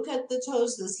to look at the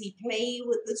toes? Does he play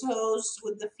with the toes,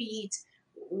 with the feet?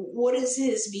 What is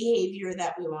his behavior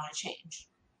that we want to change?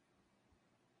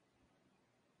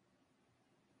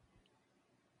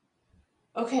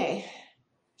 Okay.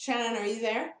 Shannon, are you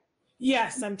there?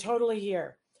 Yes, I'm totally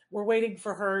here. We're waiting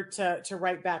for her to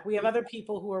write back. We have other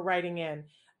people who are writing in.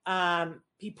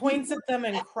 He points at them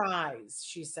and cries,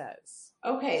 she says.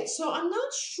 Okay, so I'm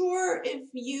not sure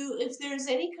if there's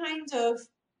any kind of,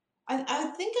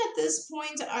 I think at this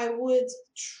point I would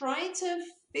try to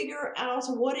figure out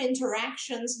what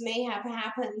interactions may have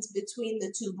happened between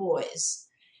the two boys.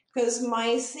 Because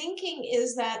my thinking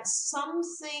is that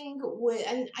something would,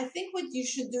 and I think what you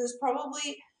should do is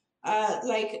probably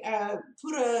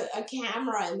put a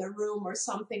camera in the room or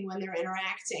something when they're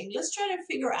interacting. Let's try to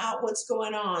figure out what's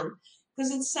going on,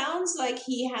 because it sounds like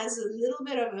he has a little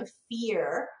bit of a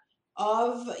fear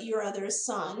of your other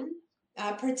son,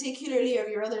 particularly of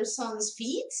your other son's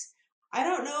feet. I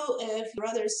don't know if your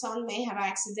other son may have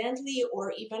accidentally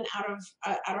or even out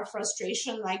of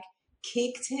frustration, like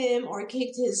kicked him or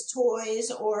kicked his toys,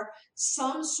 or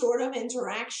some sort of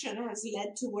interaction has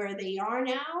led to where they are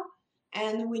now.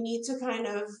 And we need to kind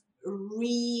of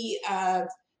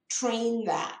train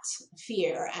that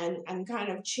fear and kind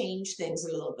of change things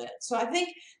a little bit. So I think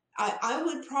I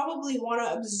would probably want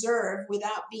to observe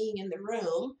without being in the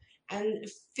room and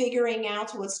figuring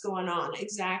out what's going on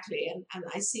exactly. And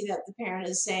I see that the parent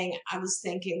is saying, I was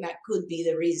thinking that could be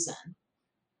the reason.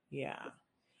 Yeah.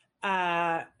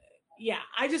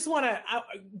 I just want to,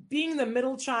 being the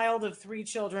middle child of 3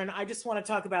 children, I just want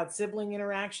to talk about sibling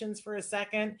interactions for a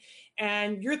second.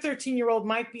 And your 13-year-old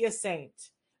might be a saint,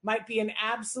 might be an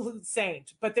absolute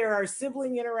saint, but there are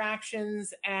sibling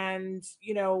interactions, and,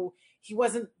 you know, he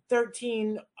wasn't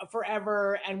 13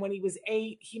 forever. And when he was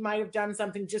 8, he might have done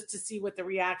something just to see what the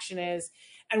reaction is.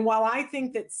 And while I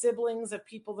think that siblings of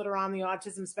people that are on the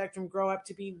autism spectrum grow up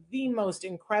to be the most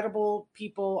incredible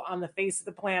people on the face of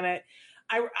the planet,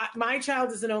 my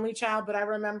child is an only child, but I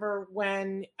remember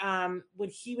when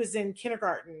he was in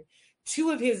kindergarten,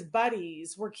 2 of his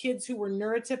buddies were kids who were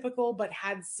neurotypical but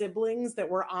had siblings that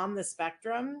were on the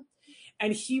spectrum.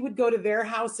 And he would go to their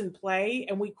house and play.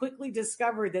 And we quickly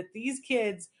discovered that these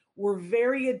kids were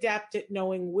very adept at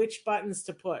knowing which buttons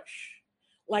to push.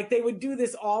 Like, they would do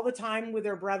this all the time with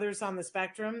their brothers on the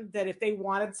spectrum, that if they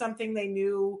wanted something, they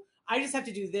knew, I just have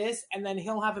to do this, and then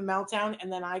he'll have a meltdown,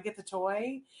 and then I get the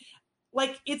toy.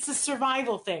 Like, it's a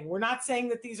survival thing. We're not saying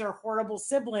that these are horrible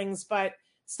siblings, but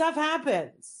stuff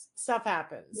happens.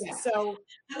 Yeah. So,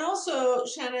 and also,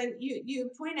 Shannon,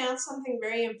 you point out something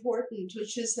very important,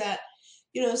 which is that,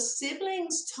 you know,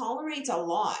 siblings tolerate a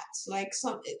lot. Like,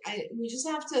 we just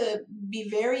have to be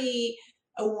very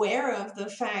aware of the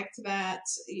fact that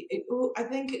I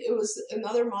think it was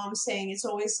another mom saying it's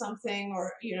always something,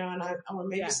 or, you know, and or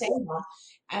maybe saying mom,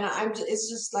 and it's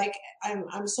just like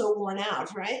I'm so worn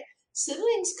out, right?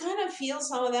 Siblings kind of feel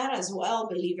some of that as well,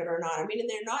 believe it or not. I mean, and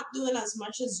they're not doing as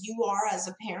much as you are as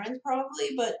a parent probably,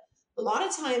 but a lot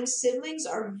of times siblings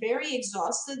are very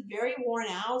exhausted, very worn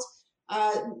out.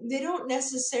 They don't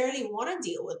necessarily want to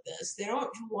deal with this. They don't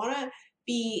want to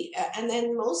be, and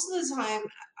then most of the time,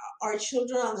 our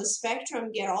children on the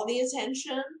spectrum get all the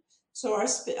attention. So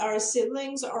our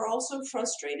siblings are also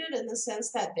frustrated in the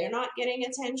sense that they're not getting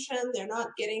attention, they're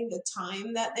not getting the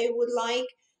time that they would like.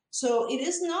 So it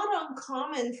is not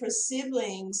uncommon for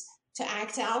siblings to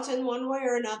act out in one way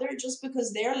or another just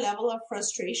because their level of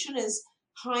frustration is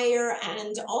higher,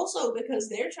 and also because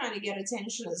they're trying to get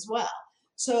attention as well.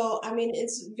 So, I mean,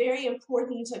 it's very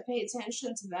important to pay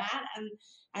attention to that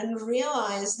and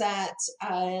realize that,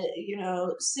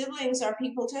 siblings are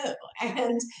people too.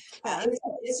 And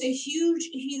it's a huge,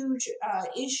 huge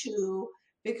issue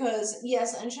because,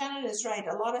 yes, and Shannon is right.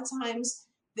 A lot of times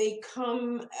they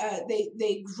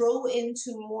they grow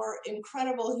into more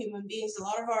incredible human beings. A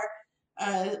lot of our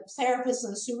therapists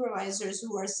and supervisors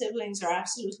who are siblings are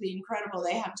absolutely incredible.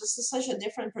 They have just such a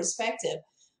different perspective.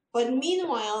 But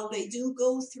meanwhile, they do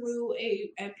go through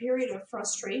a period of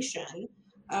frustration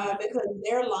because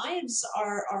their lives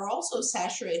are also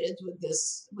saturated with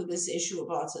this issue of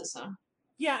autism.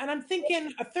 Yeah, and I'm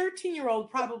thinking a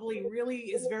 13-year-old probably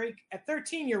really is at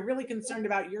 13, you're really concerned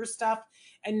about your stuff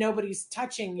and nobody's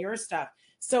touching your stuff.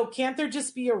 So can't there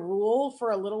just be a rule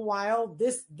for a little while?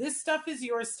 This stuff is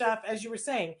your stuff, as you were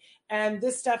saying, and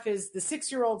this stuff is the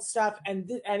 6-year-old stuff, and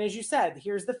as you said,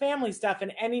 here's the family stuff,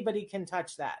 and anybody can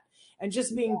touch that, and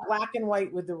just being black and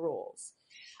white with the rules.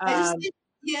 I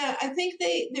think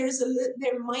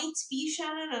there might be,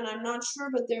 Shannon, and I'm not sure,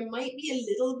 but there might be a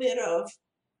little bit of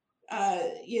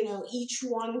each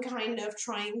one kind of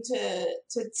trying to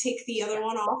tick the other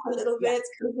one off a little bit,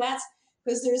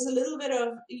 because there's a little bit of,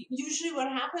 usually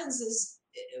what happens is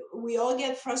we all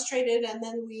get frustrated and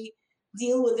then we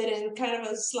deal with it in kind of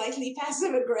a slightly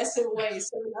passive aggressive way.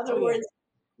 So in other words,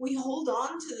 we hold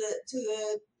on to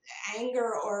the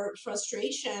anger or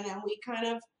frustration and we kind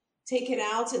of take it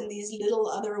out in these little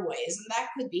other ways. And that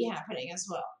could be happening as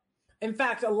well. In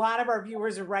fact, a lot of our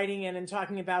viewers are writing in and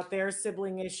talking about their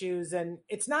sibling issues, and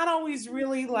it's not always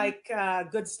really like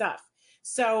good stuff.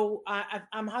 So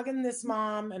I'm hugging this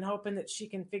mom and hoping that she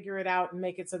can figure it out and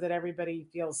make it so that everybody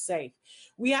feels safe.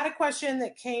 We had a question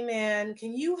that came in.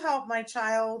 Can you help my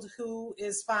child who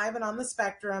is 5 and on the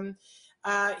spectrum?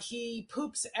 He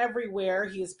poops everywhere.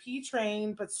 He is pee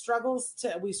trained, but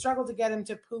we struggle to get him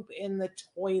to poop in the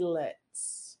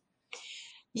toilets.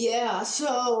 Yeah,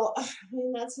 so I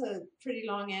mean, that's a pretty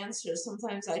long answer.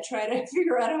 Sometimes I try to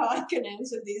figure out how I can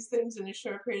answer these things in a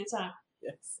short period of time.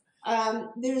 Yes.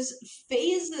 There's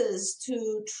phases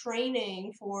to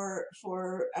training for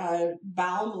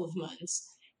bowel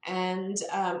movements. And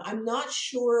I'm not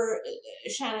sure,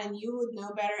 Shannon, you would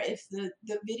know better if the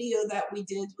video that we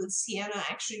did with Sienna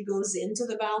actually goes into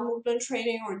the bowel movement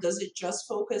training, or does it just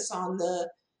focus on the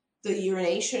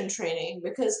urination training?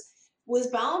 Because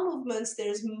with bowel movements,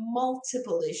 there's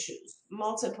multiple issues,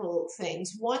 multiple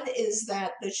things. One is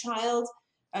that the child,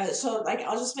 I'll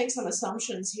just make some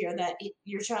assumptions here that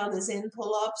your child is in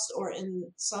pull-ups or in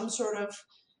some sort of,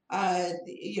 I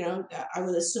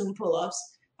would assume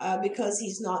pull-ups because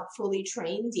he's not fully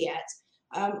trained yet.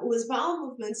 With bowel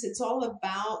movements, it's all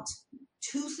about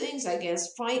two things, I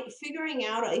guess, figuring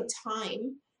out a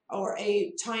time or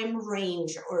a time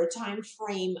range or a time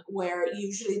frame where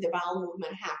usually the bowel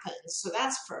movement happens. So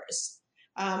that's first.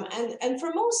 And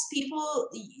for most people,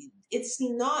 it's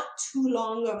not too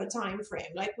long of a time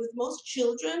frame. Like with most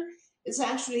children, it's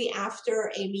actually after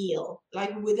a meal,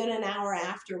 like within an hour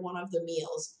after one of the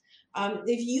meals.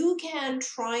 If you can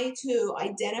try to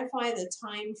identify the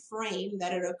time frame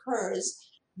that it occurs,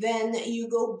 then you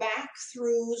go back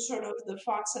through sort of the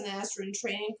Fox and Asterin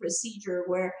training procedure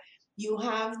where you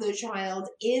have the child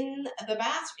in the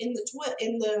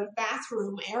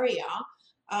bathroom area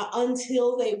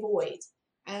until they void.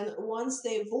 And once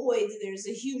they void, there's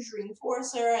a huge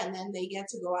reinforcer, and then they get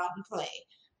to go out and play.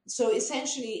 So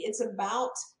essentially, it's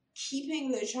about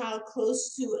keeping the child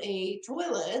close to a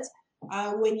toilet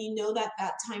when you know that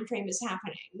time frame is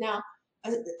happening. Now,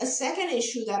 a second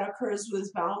issue that occurs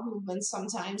with bowel movements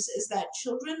sometimes is that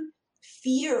children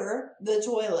fear the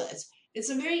toilet. It's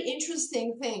a very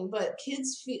interesting thing, but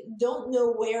kids don't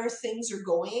know where things are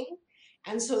going.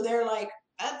 And so they're like,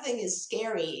 that thing is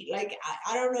scary. Like,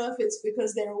 I don't know if it's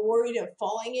because they're worried of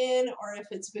falling in or if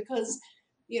it's because,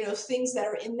 things that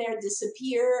are in there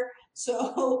disappear.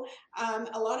 So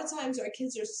a lot of times our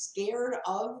kids are scared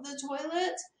of the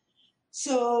toilet.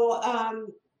 So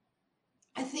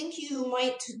I think you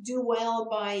might do well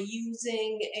by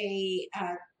using a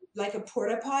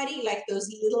porta potty, like those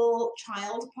little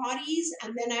child potties,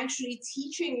 and then actually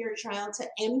teaching your child to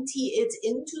empty it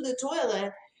into the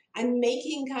toilet and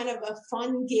making kind of a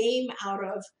fun game out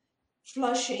of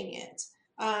flushing it.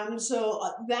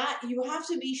 That you have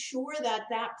to be sure that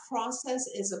that process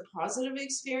is a positive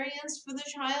experience for the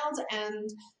child. And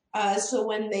so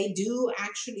when they do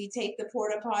actually take the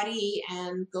porta potty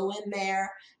and go in there,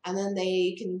 and then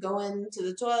they can go into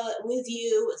the toilet with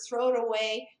you, throw it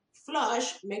away,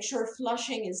 flush, make sure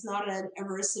flushing is not an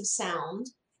aversive sound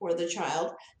for the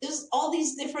child. There's all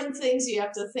these different things you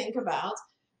have to think about.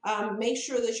 Make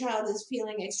sure the child is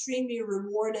feeling extremely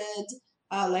rewarded,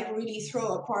 like really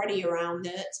throw a party around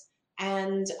it.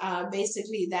 And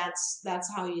basically that's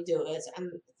how you do it.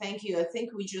 And thank you. I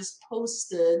think we just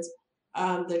posted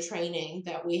the training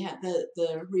that we had,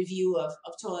 the review of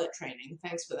toilet training.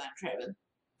 Thanks for that, Traven.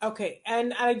 Okay,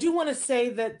 and I do want to say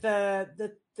that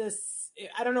this,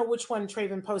 I don't know which one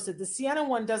Traven posted. The Sienna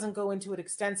one doesn't go into it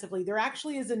extensively. There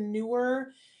actually is a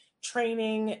newer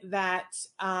training that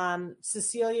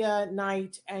Cecilia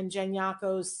Knight and Jen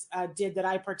Yakos did that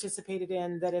I participated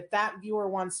in, that if that viewer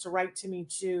wants to write to me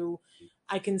too,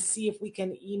 I can see if we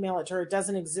can email it to her. It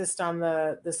doesn't exist on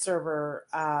the server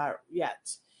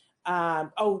yet.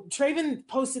 Traven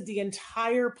posted the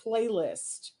entire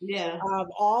playlist of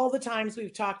all the times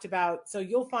we've talked about. So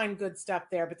you'll find good stuff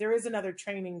there, but there is another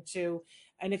training too.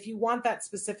 And if you want that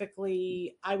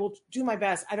specifically, I will do my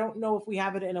best. I don't know if we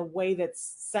have it in a way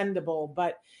that's sendable,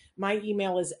 but my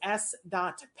email is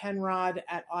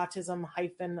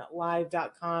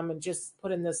s.penrod@autism-live.com, and just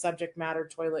put in the subject matter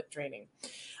toilet training.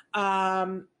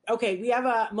 Okay, we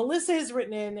have Melissa has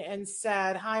written in and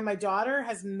said, hi, my daughter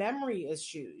has memory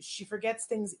issues. She forgets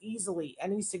things easily.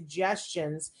 Any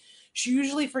suggestions? She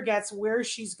usually forgets where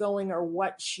she's going or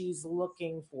what she's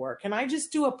looking for. Can I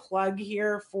just do a plug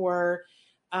here for,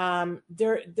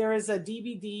 there is a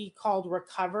DVD called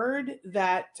Recovered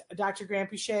that Dr.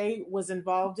 Granpeesheh was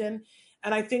involved in.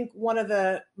 And I think one of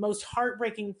the most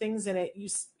heartbreaking things in it,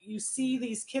 you see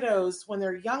these kiddos when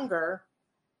they're younger,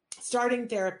 starting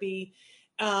therapy,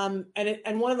 and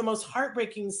one of the most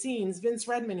heartbreaking scenes, Vince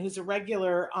Redmond, who's a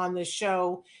regular on this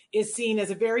show, is seen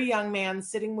as a very young man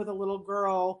sitting with a little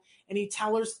girl, and he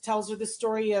tells her the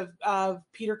story of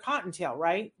Peter Cottontail,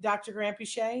 right, Dr.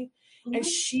 Granpeesheh? Mm-hmm.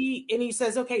 And he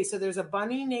says, okay, so there's a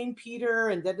bunny named Peter,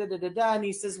 and da-da-da-da-da, and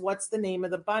he says, what's the name of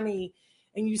the bunny?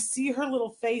 And you see her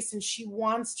little face, and she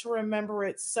wants to remember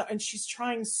it, and she's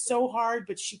trying so hard,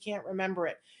 but she can't remember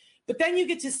it. But then you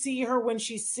get to see her when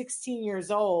she's 16 years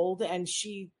old, and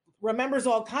she remembers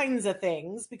all kinds of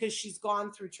things because she's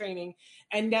gone through training.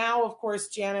 And now, of course,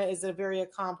 Jana is a very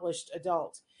accomplished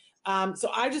adult.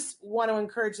 So I just want to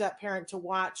encourage that parent to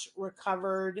watch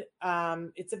Recovered.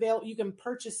 It's available. You can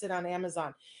purchase it on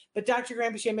Amazon. But Dr.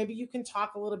 Granpeesheh, maybe you can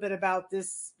talk a little bit about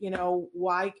this,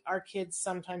 why our kids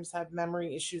sometimes have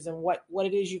memory issues and what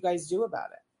it is you guys do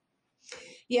about it.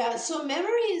 Yeah, so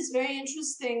memory is very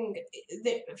interesting.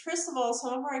 First of all,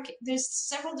 there's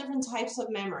several different types of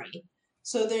memory.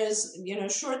 So there's,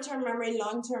 short-term memory,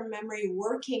 long-term memory,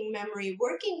 working memory.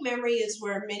 Working memory is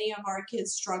where many of our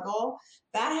kids struggle.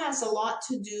 That has a lot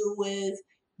to do with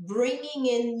bringing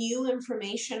in new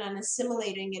information and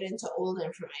assimilating it into old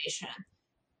information.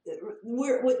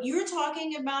 What you're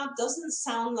talking about doesn't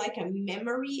sound like a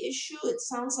memory issue. It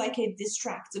sounds like a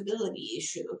distractibility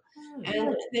issue.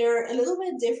 And they're a little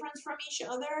bit different from each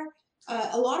other.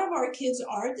 A lot of our kids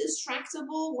are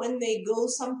distractible. When they go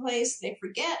someplace, they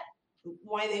forget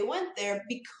why they went there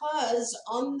because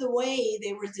on the way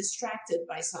they were distracted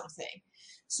by something.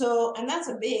 So, and that's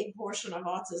a big portion of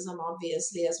autism,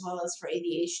 obviously, as well as for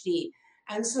ADHD.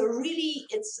 And so really,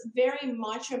 it's very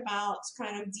much about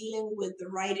kind of dealing with the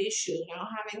right issue. Now,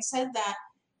 having said that,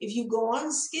 if you go on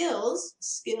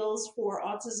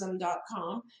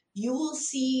skillsforautism.com, you will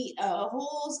see a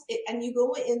whole, and you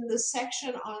go in the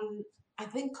section on, I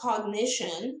think,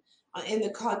 cognition, in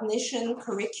the cognition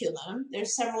curriculum.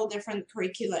 There's several different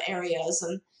curricula areas,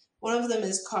 and one of them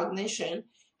is cognition.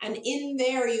 And in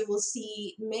there, you will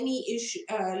see many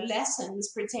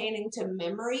lessons pertaining to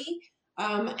memory.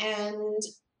 And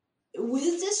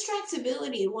with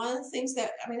distractibility, one of the things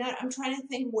that, I'm trying to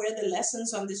think where the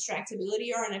lessons on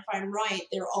distractibility are, and if I'm right,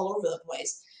 they're all over the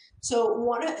place. So a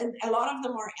lot of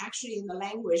them are actually in the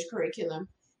language curriculum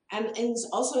and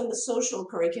also in the social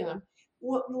curriculum.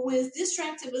 With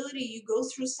distractibility, you go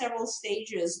through several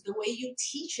stages. The way you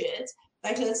teach it,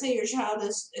 like let's say your child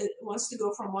wants to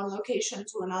go from one location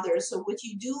to another. So what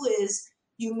you do is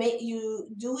you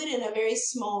do it in a very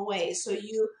small way. So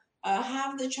you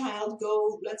have the child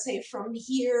go, let's say, from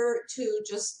here to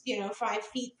just 5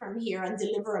 feet from here and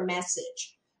deliver a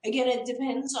message. Again, it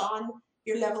depends on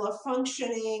your level of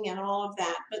functioning and all of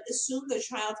that, but assume the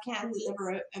child can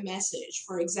deliver a message.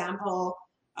 For example,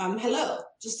 hello,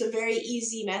 just a very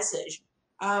easy message.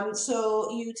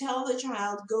 So you tell the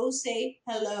child, go say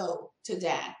hello to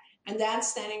dad. And dad's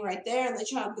standing right there, and the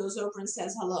child goes over and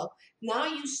says hello. Now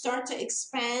you start to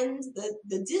expand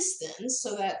the distance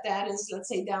so that dad is, let's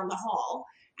say, down the hall,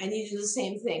 and you do the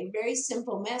same thing. Very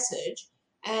simple message.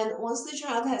 And once the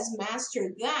child has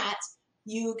mastered that,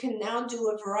 you can now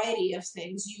do a variety of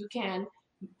things. You can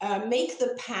make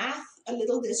the path a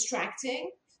little distracting.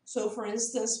 So, for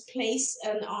instance, place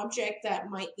an object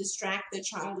that might distract the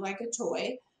child, like a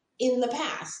toy, in the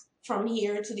path from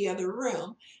here to the other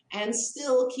room, and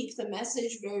still keep the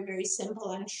message very, very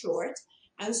simple and short.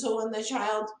 And so when the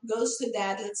child goes to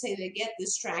dad, let's say they get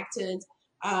distracted,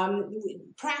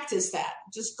 practice that.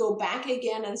 Just go back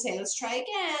again and say, let's try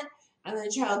again. And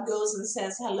the child goes and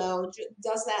says hello,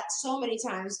 does that so many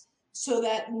times so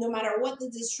that no matter what the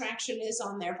distraction is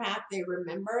on their path, they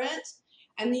remember it.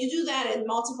 And you do that in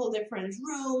multiple different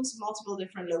rooms, multiple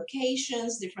different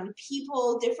locations, different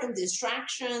people, different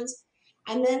distractions.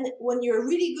 And then when you're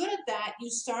really good at that, you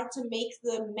start to make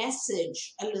the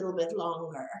message a little bit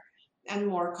longer and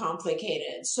more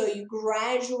complicated. So you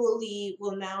gradually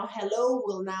hello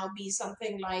will now be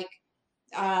something like,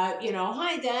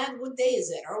 hi, Dad, what day is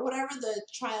it? Or whatever the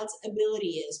child's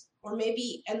ability is. Or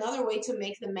maybe another way to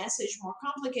make the message more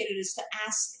complicated is to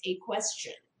ask a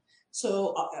question.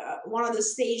 So one of the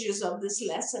stages of this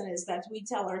lesson is that we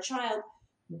tell our child,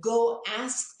 go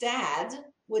ask Dad,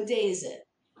 what day is it?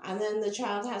 And then the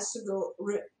child has to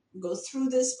go through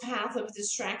this path of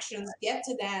distractions, get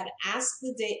to Dad, ask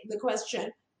the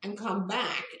question, and come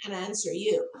back and answer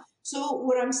you. So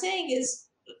what I'm saying is,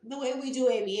 the way we do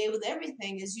ABA with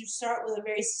everything is you start with a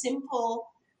very simple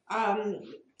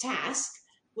task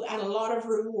and a lot of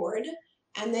reward,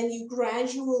 and then you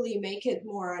gradually make it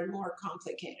more and more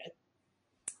complicated.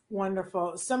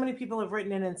 Wonderful. So many people have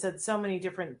written in and said so many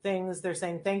different things. They're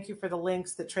saying thank you for the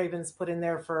links that Traven's put in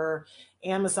there for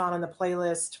Amazon and the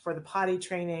playlist for the potty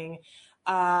training.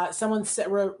 Someone said,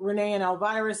 Renee and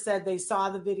Elvira said they saw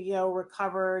the video,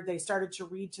 recovered. They started to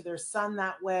read to their son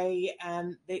that way.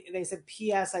 And they said,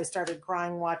 P.S. I started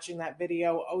crying watching that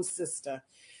video. Oh, sister.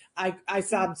 I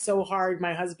sobbed so hard.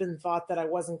 My husband thought that I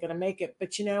wasn't going to make it.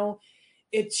 But,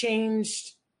 it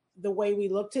changed the way we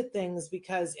looked at things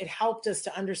because it helped us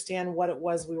to understand what it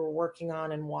was we were working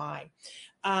on and why.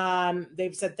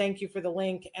 They've said, thank you for the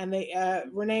link. And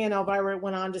Renee and Elvira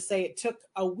went on to say it took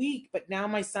a week, but now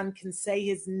my son can say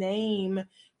his name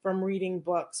from reading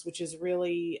books, which is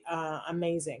really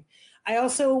amazing. I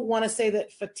also want to say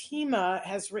that Fatima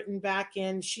has written back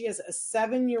in. She has a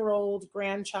 7-year-old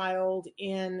grandchild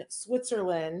in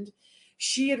Switzerland.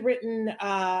 She had written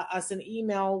us an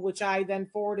email, which I then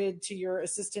forwarded to your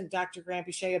assistant, Dr.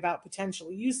 Granpeesheh, about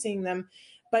potentially you seeing them.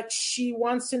 But she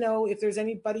wants to know if there's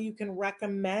anybody you can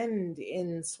recommend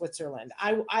in Switzerland.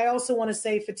 I also want to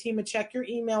say, Fatima, check your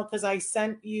email because I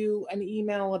sent you an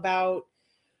email about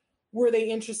were they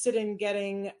interested in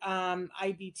getting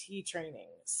IBT training.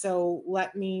 So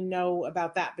let me know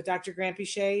about that. But Dr.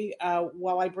 Granpeesheh,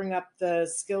 while I bring up the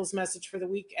skills message for the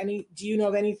week, do you know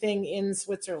of anything in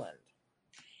Switzerland?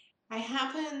 I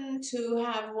happen to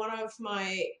have one of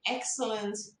my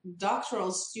excellent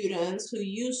doctoral students who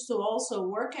used to also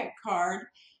work at CARD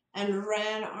and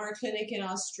ran our clinic in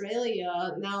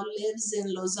Australia, now lives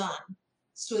in Lausanne,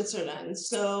 Switzerland.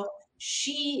 So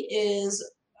she is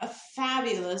a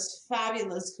fabulous,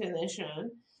 fabulous clinician.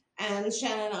 And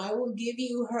Shannon, I will give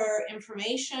you her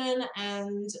information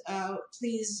and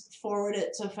please forward it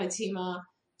to Fatima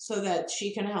so that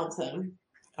she can help them.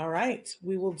 All right,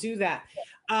 we will do that.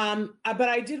 But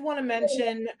I did want to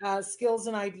mention skills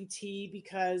in IBT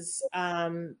because,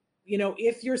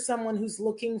 if you're someone who's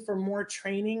looking for more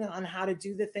training on how to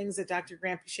do the things that Dr.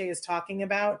 Granpeesheh is talking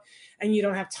about, and you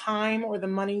don't have time or the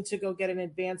money to go get an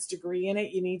advanced degree in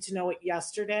it, you need to know it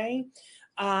yesterday.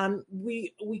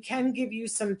 We can give you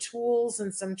some tools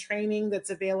and some training that's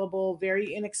available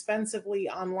very inexpensively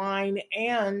online,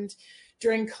 and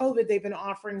during COVID, they've been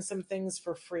offering some things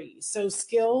for free. So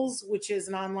Skills, which is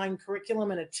an online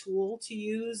curriculum and a tool to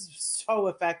use, so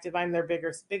effective. I'm their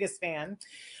biggest fan.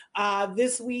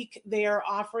 This week, they are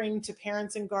offering to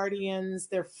parents and guardians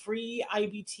their free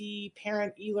IBT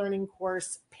parent e-learning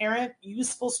course, Parent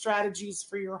Useful Strategies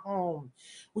for Your Home,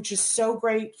 which is so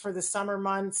great for the summer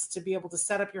months to be able to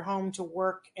set up your home to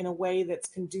work in a way that's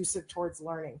conducive towards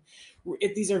learning.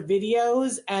 These are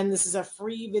videos, and this is a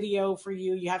free video for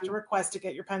you. You have to request it.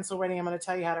 Get your pencil ready. I'm going to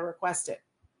tell you how to request it.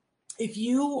 If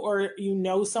you or you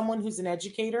know someone who's an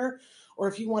educator, or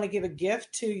if you want to give a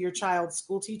gift to your child's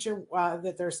school teacher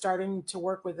that they're starting to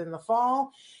work with in the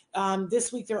fall,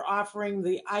 this week they're offering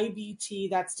the IBT,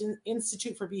 that's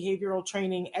Institute for Behavioral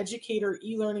Training, Educator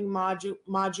e-learning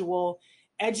module,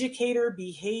 educator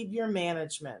behavior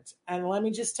management. And let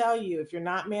me just tell you, if you're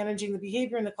not managing the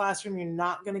behavior in the classroom, you're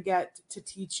not going to get to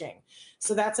teaching.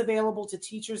 So that's available to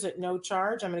teachers at no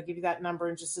charge. I'm going to give you that number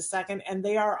in just a second. And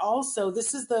they are also,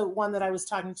 this is the one that I was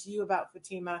talking to you about,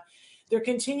 Fatima. They're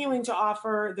continuing to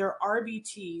offer their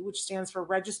RBT, which stands for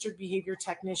Registered Behavior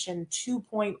Technician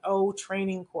 2.0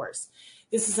 training course.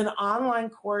 This is an online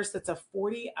course that's a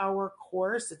 40-hour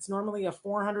course. It's normally a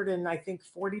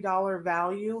 $440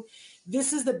 value.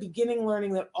 This is the beginning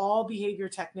learning that all behavior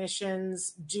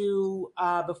technicians do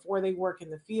before they work in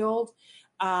the field.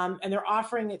 And they're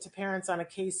offering it to parents on a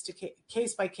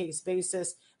case-by-case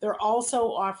basis. They're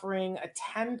also offering a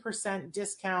 10%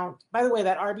 discount. By the way,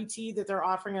 that RBT that they're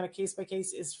offering on a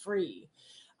case-by-case is free.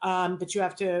 But you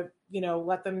have to,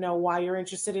 let them know why you're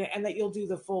interested in it and that you'll do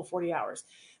the full 40 hours.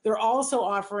 They're also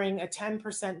offering a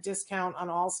 10% discount on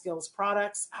all skills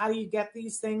products. How do you get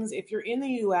these things? If you're in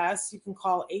the US, you can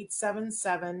call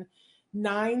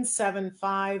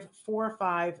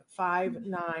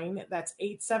 877-975-4559. That's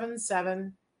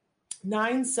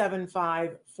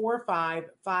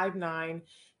 877-975-4559.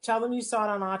 Tell them you saw it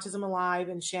on Autism Alive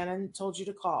and Shannon told you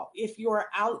to call. If you're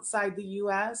outside the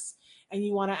US and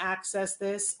you want to access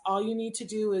this, all you need to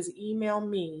do is email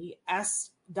me,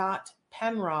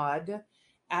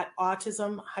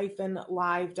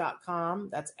 s.penrod@autism-live.com.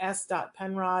 That's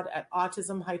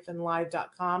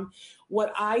s.penrod@autism-live.com.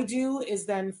 What I do is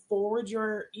then forward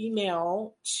your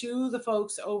email to the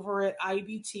folks over at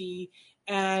IBT,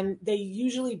 and they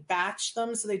usually batch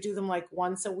them. So they do them like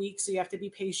once a week. So you have to be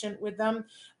patient with them,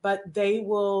 but they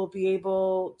will be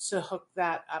able to hook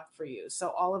that up for you.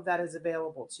 So all of that is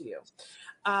available to you.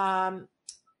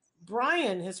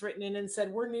 Brian has written in and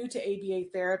said, we're new to ABA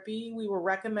therapy. We were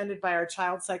recommended by our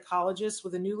child psychologist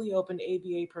with a newly opened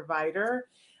ABA provider,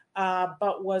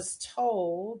 but was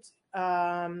told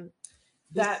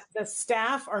that the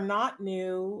staff are not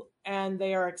new and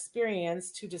they are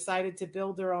experienced who decided to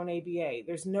build their own ABA.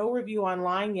 There's no review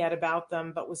online yet about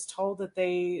them, but was told that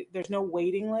there's no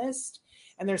waiting list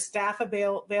and there's staff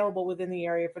available within the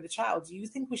area for the child. Do you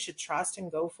think we should trust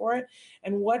and go for it?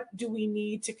 And what do we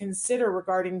need to consider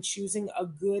regarding choosing a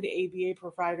good ABA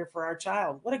provider for our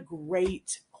child? What a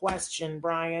great question,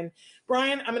 Brian.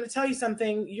 Brian, I'm going to tell you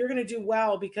something. You're going to do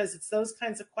well because it's those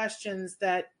kinds of questions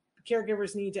that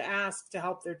caregivers need to ask to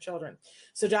help their children.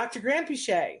 So Dr.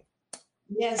 Granpeesheh.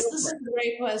 Yes, this is a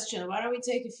great question. Why don't we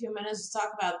take a few minutes to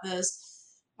talk about this?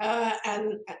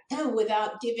 And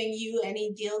without giving you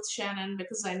any guilt, Shannon,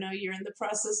 because I know you're in the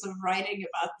process of writing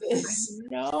about this.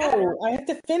 No, I have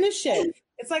to finish it.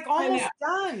 It's like almost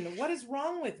done. What is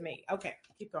wrong with me? Okay,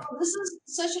 keep going. This is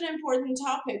such an important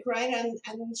topic, right? And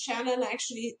Shannon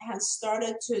actually has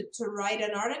started to write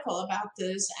an article about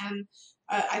this, and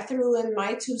I threw in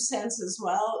my 2 cents as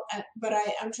well. But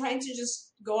I'm trying to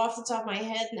just go off the top of my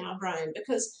head now, Brian,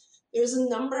 because there's a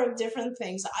number of different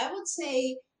things. I would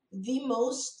say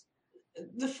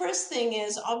the first thing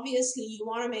is obviously you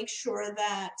want to make sure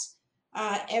that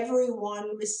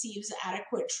everyone receives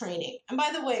adequate training. And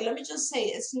by the way, let me just say,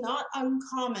 it's not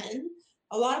uncommon.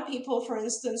 A lot of people, for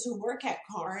instance, who work at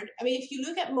CARD, I mean, if you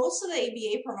look at most of the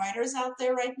ABA providers out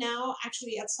there right now,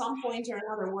 actually at some point or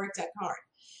another worked at CARD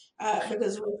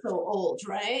because we're so old,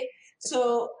 right?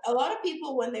 So a lot of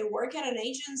people, when they work at an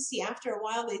agency, after a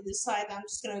while, they decide, I'm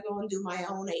just going to go and do my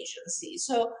own agency.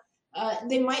 So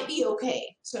they might be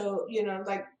okay. So,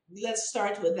 let's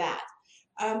start with that.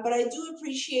 But I do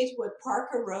appreciate what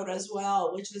Parker wrote as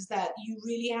well, which is that you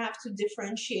really have to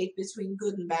differentiate between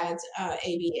good and bad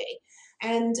ABA.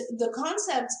 And the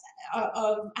concept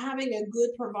of having a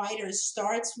good provider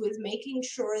starts with making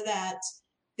sure that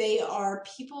they are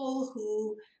people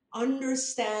who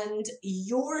understand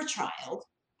your child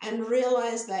and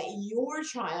realize that your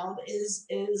child is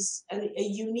a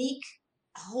unique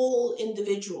whole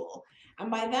individual.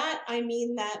 And by that, I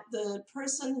mean that the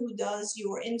person who does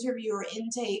your interview or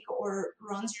intake or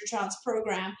runs your child's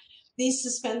program needs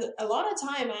to spend a lot of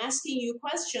time asking you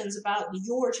questions about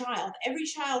your child. Every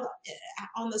child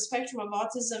on the spectrum of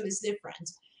autism is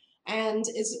different. And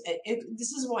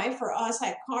this is why for us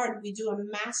at CARD, we do a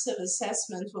massive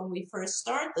assessment when we first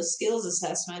start the skills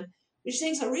assessment, which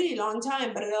takes a really long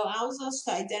time, but it allows us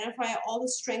to identify all the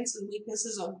strengths and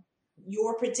weaknesses of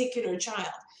your particular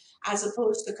child, as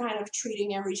opposed to kind of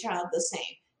treating every child the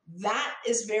same. That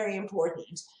is very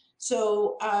important.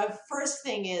 So first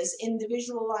thing is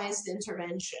individualized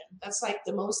intervention. That's like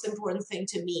the most important thing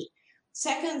to me.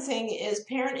 Second thing is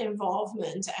parent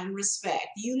involvement and respect.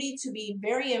 You need to be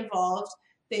very involved.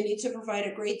 They need to provide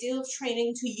a great deal of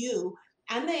training to you,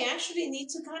 and they actually need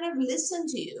to kind of listen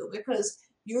to you, because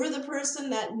You're the person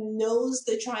that knows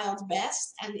the child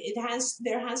best, and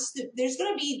there's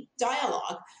going to be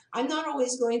dialogue. I'm not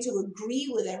always going to agree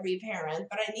with every parent,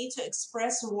 but I need to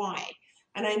express why.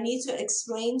 And I need to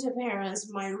explain to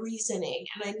parents my reasoning,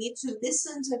 and I need to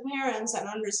listen to parents and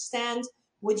understand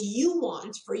what you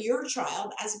want for your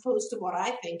child as opposed to what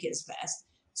I think is best.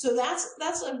 So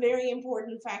that's a very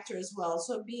important factor as well.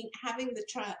 So having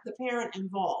the parent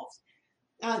involved.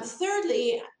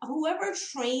 Thirdly, whoever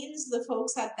trains the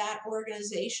folks at that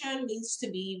organization needs to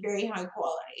be very high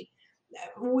quality.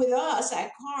 With us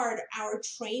at CARD, our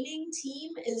training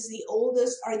team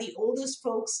are the oldest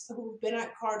folks who've been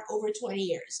at CARD over 20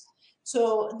 years.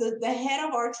 So the head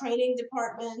of our training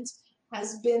department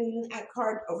has been at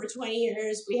CARD over 20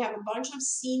 years. We have a bunch of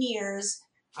seniors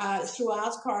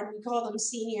throughout CARD. We call them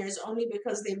seniors only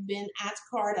because they've been at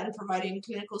CARD and providing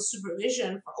clinical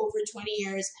supervision for over 20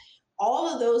 years. All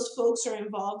of those folks are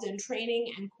involved in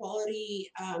training and quality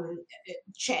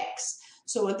checks.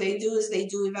 So what they do is they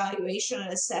do evaluation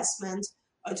and assessment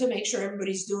to make sure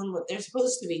everybody's doing what they're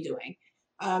supposed to be doing.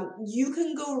 You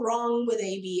can go wrong with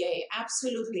ABA,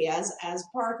 absolutely. As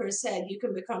Parker said, you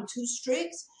can become too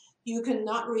strict. You can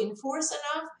not reinforce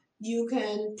enough. You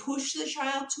can push the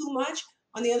child too much.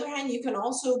 On the other hand, you can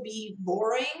also be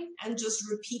boring and just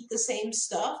repeat the same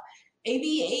stuff.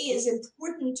 ABA is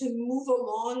important to move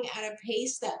along at a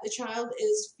pace that the child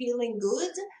is feeling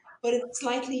good, but it's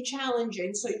slightly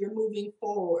challenging, so you're moving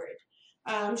forward.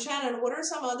 Shannon, what are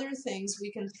some other things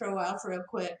we can throw out real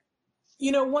quick?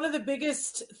 You know, one of the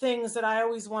biggest things that I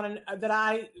always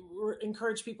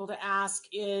encourage people to ask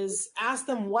is ask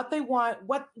them what they want,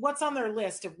 what's on their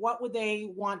list of what would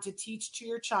they want to teach to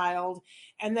your child.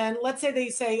 And then let's say they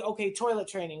say, okay, toilet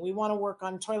training. We want to work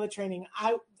on toilet training.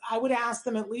 I would ask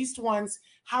them at least once,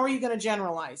 how are you going to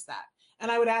generalize that?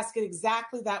 And I would ask it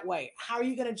exactly that way. How are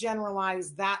you going to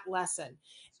generalize that lesson?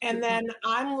 And then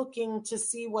I'm looking to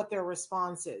see what their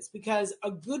response is, because a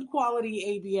good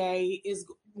quality ABA is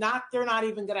they're not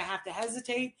even going to have to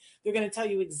hesitate. They're going to tell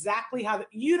you exactly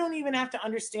you don't even have to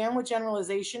understand what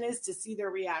generalization is to see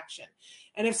their reaction.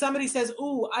 And if somebody says,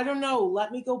 "Ooh, I don't know,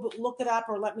 let me go look it up,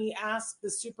 or let me ask the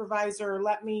supervisor,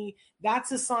 or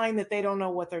that's a sign that they don't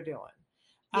know what they're doing.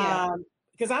 Yeah.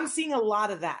 Because I'm seeing a lot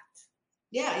of that.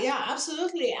 Yeah,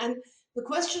 absolutely. And the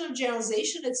question of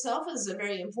generalization itself is a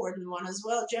very important one as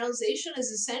well. Generalization is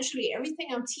essentially everything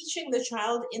I'm teaching the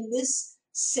child in this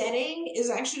setting is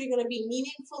actually going to be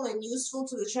meaningful and useful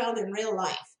to the child in real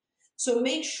life. So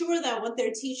make sure that what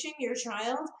they're teaching your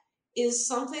child is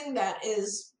something that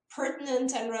is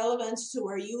pertinent and relevant to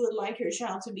where you would like your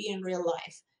child to be in real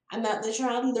life, and that the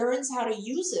child learns how to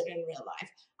use it in real life.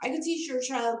 I could teach your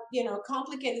child,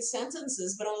 complicated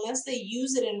sentences, but unless they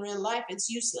use it in real life, it's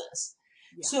useless.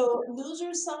 Yeah. So those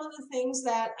are some of the things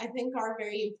that I think are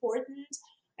very important.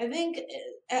 I think,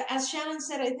 as Shannon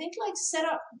said, I think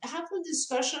have the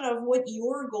discussion of what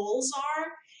your goals are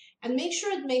and make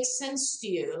sure it makes sense to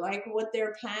you, like what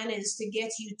their plan is to get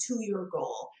you to your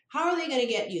goal. How are they going to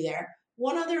get you there?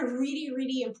 One other really,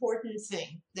 really important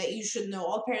thing that you should know,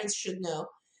 all parents should know,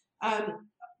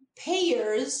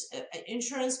 payers,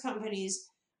 insurance companies,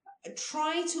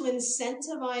 try to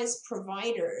incentivize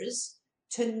providers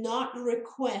to not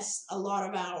request a lot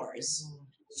of hours.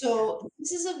 So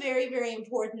this is a very, very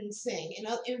important thing.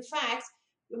 In fact,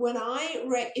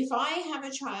 if I have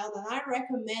a child and I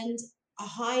recommend a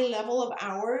high level of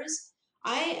hours,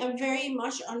 I am very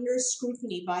much under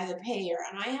scrutiny by the payer,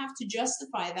 and I have to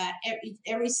justify that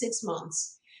every 6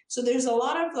 months. So there's a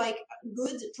lot of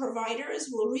good providers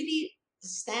will really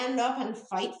stand up and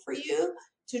fight for you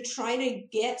to try to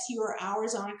get your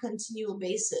hours on a continual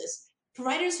basis.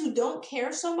 Providers who don't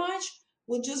care so much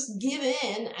will just give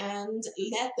in and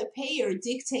let the payer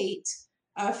dictate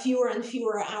fewer and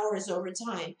fewer hours over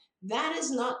time. That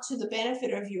is not to the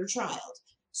benefit of your child.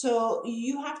 So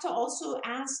you have to also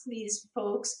ask these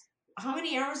folks, how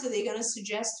many hours are they going to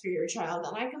suggest for your child?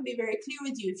 And I can be very clear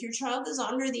with you. If your child is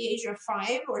under the age of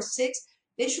 5 or 6,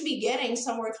 they should be getting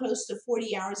somewhere close to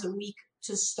 40 hours a week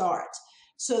to start.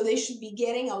 So they should be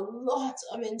getting a lot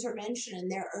of intervention in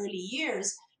their early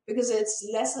years because it's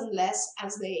less and less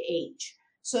as they age.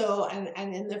 So, and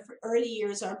in the early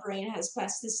years, our brain has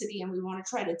plasticity, and we want to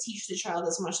try to teach the child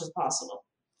as much as possible.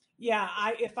 Yeah,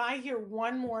 if I hear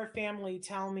one more family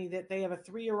tell me that they have a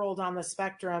 3-year-old on the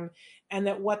spectrum and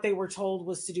that what they were told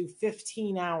was to do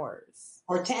 15 hours.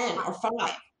 Or 10 or 5.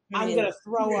 I'm going to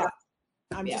throw up.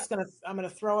 I'm gonna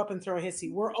throw up and throw a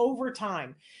hissy. We're over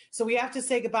time, so we have to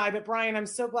say goodbye. But Brian, I'm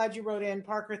so glad you wrote in.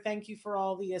 Parker, thank you for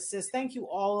all the assists. Thank you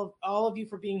all of you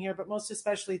for being here, but most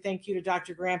especially thank you to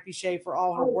Dr. Granpeesheh for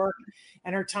all her work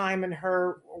and her time and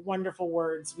her wonderful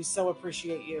words. We so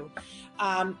appreciate you.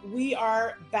 We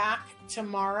are back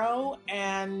tomorrow,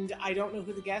 and I don't know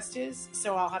who the guest is,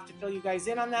 so I'll have to fill you guys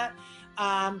in on that.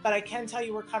 But I can tell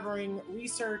you we're covering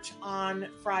research on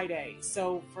Friday.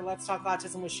 So for Let's Talk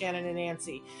Autism with Shannon and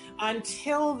Nancy.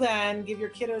 Until then, give your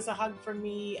kiddos a hug from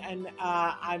me and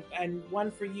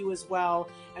one for you as well,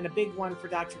 and a big one for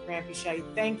Dr. Granpeesheh.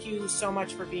 Thank you so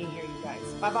much for being here, you guys.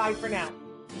 Bye-bye for now.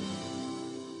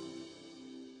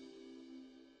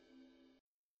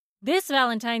 This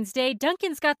Valentine's Day,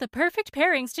 Dunkin's got the perfect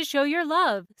pairings to show your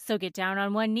love. So get down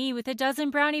on one knee with a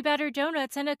dozen brownie batter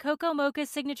donuts and a Cocoa Mocha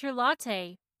signature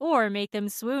latte. Or make them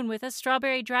swoon with a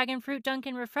strawberry dragon fruit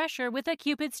Dunkin' refresher with a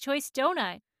Cupid's Choice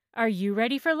donut. Are you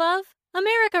ready for love?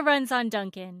 America runs on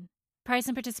Dunkin'. Price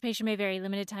and participation may vary.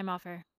 Limited time offer.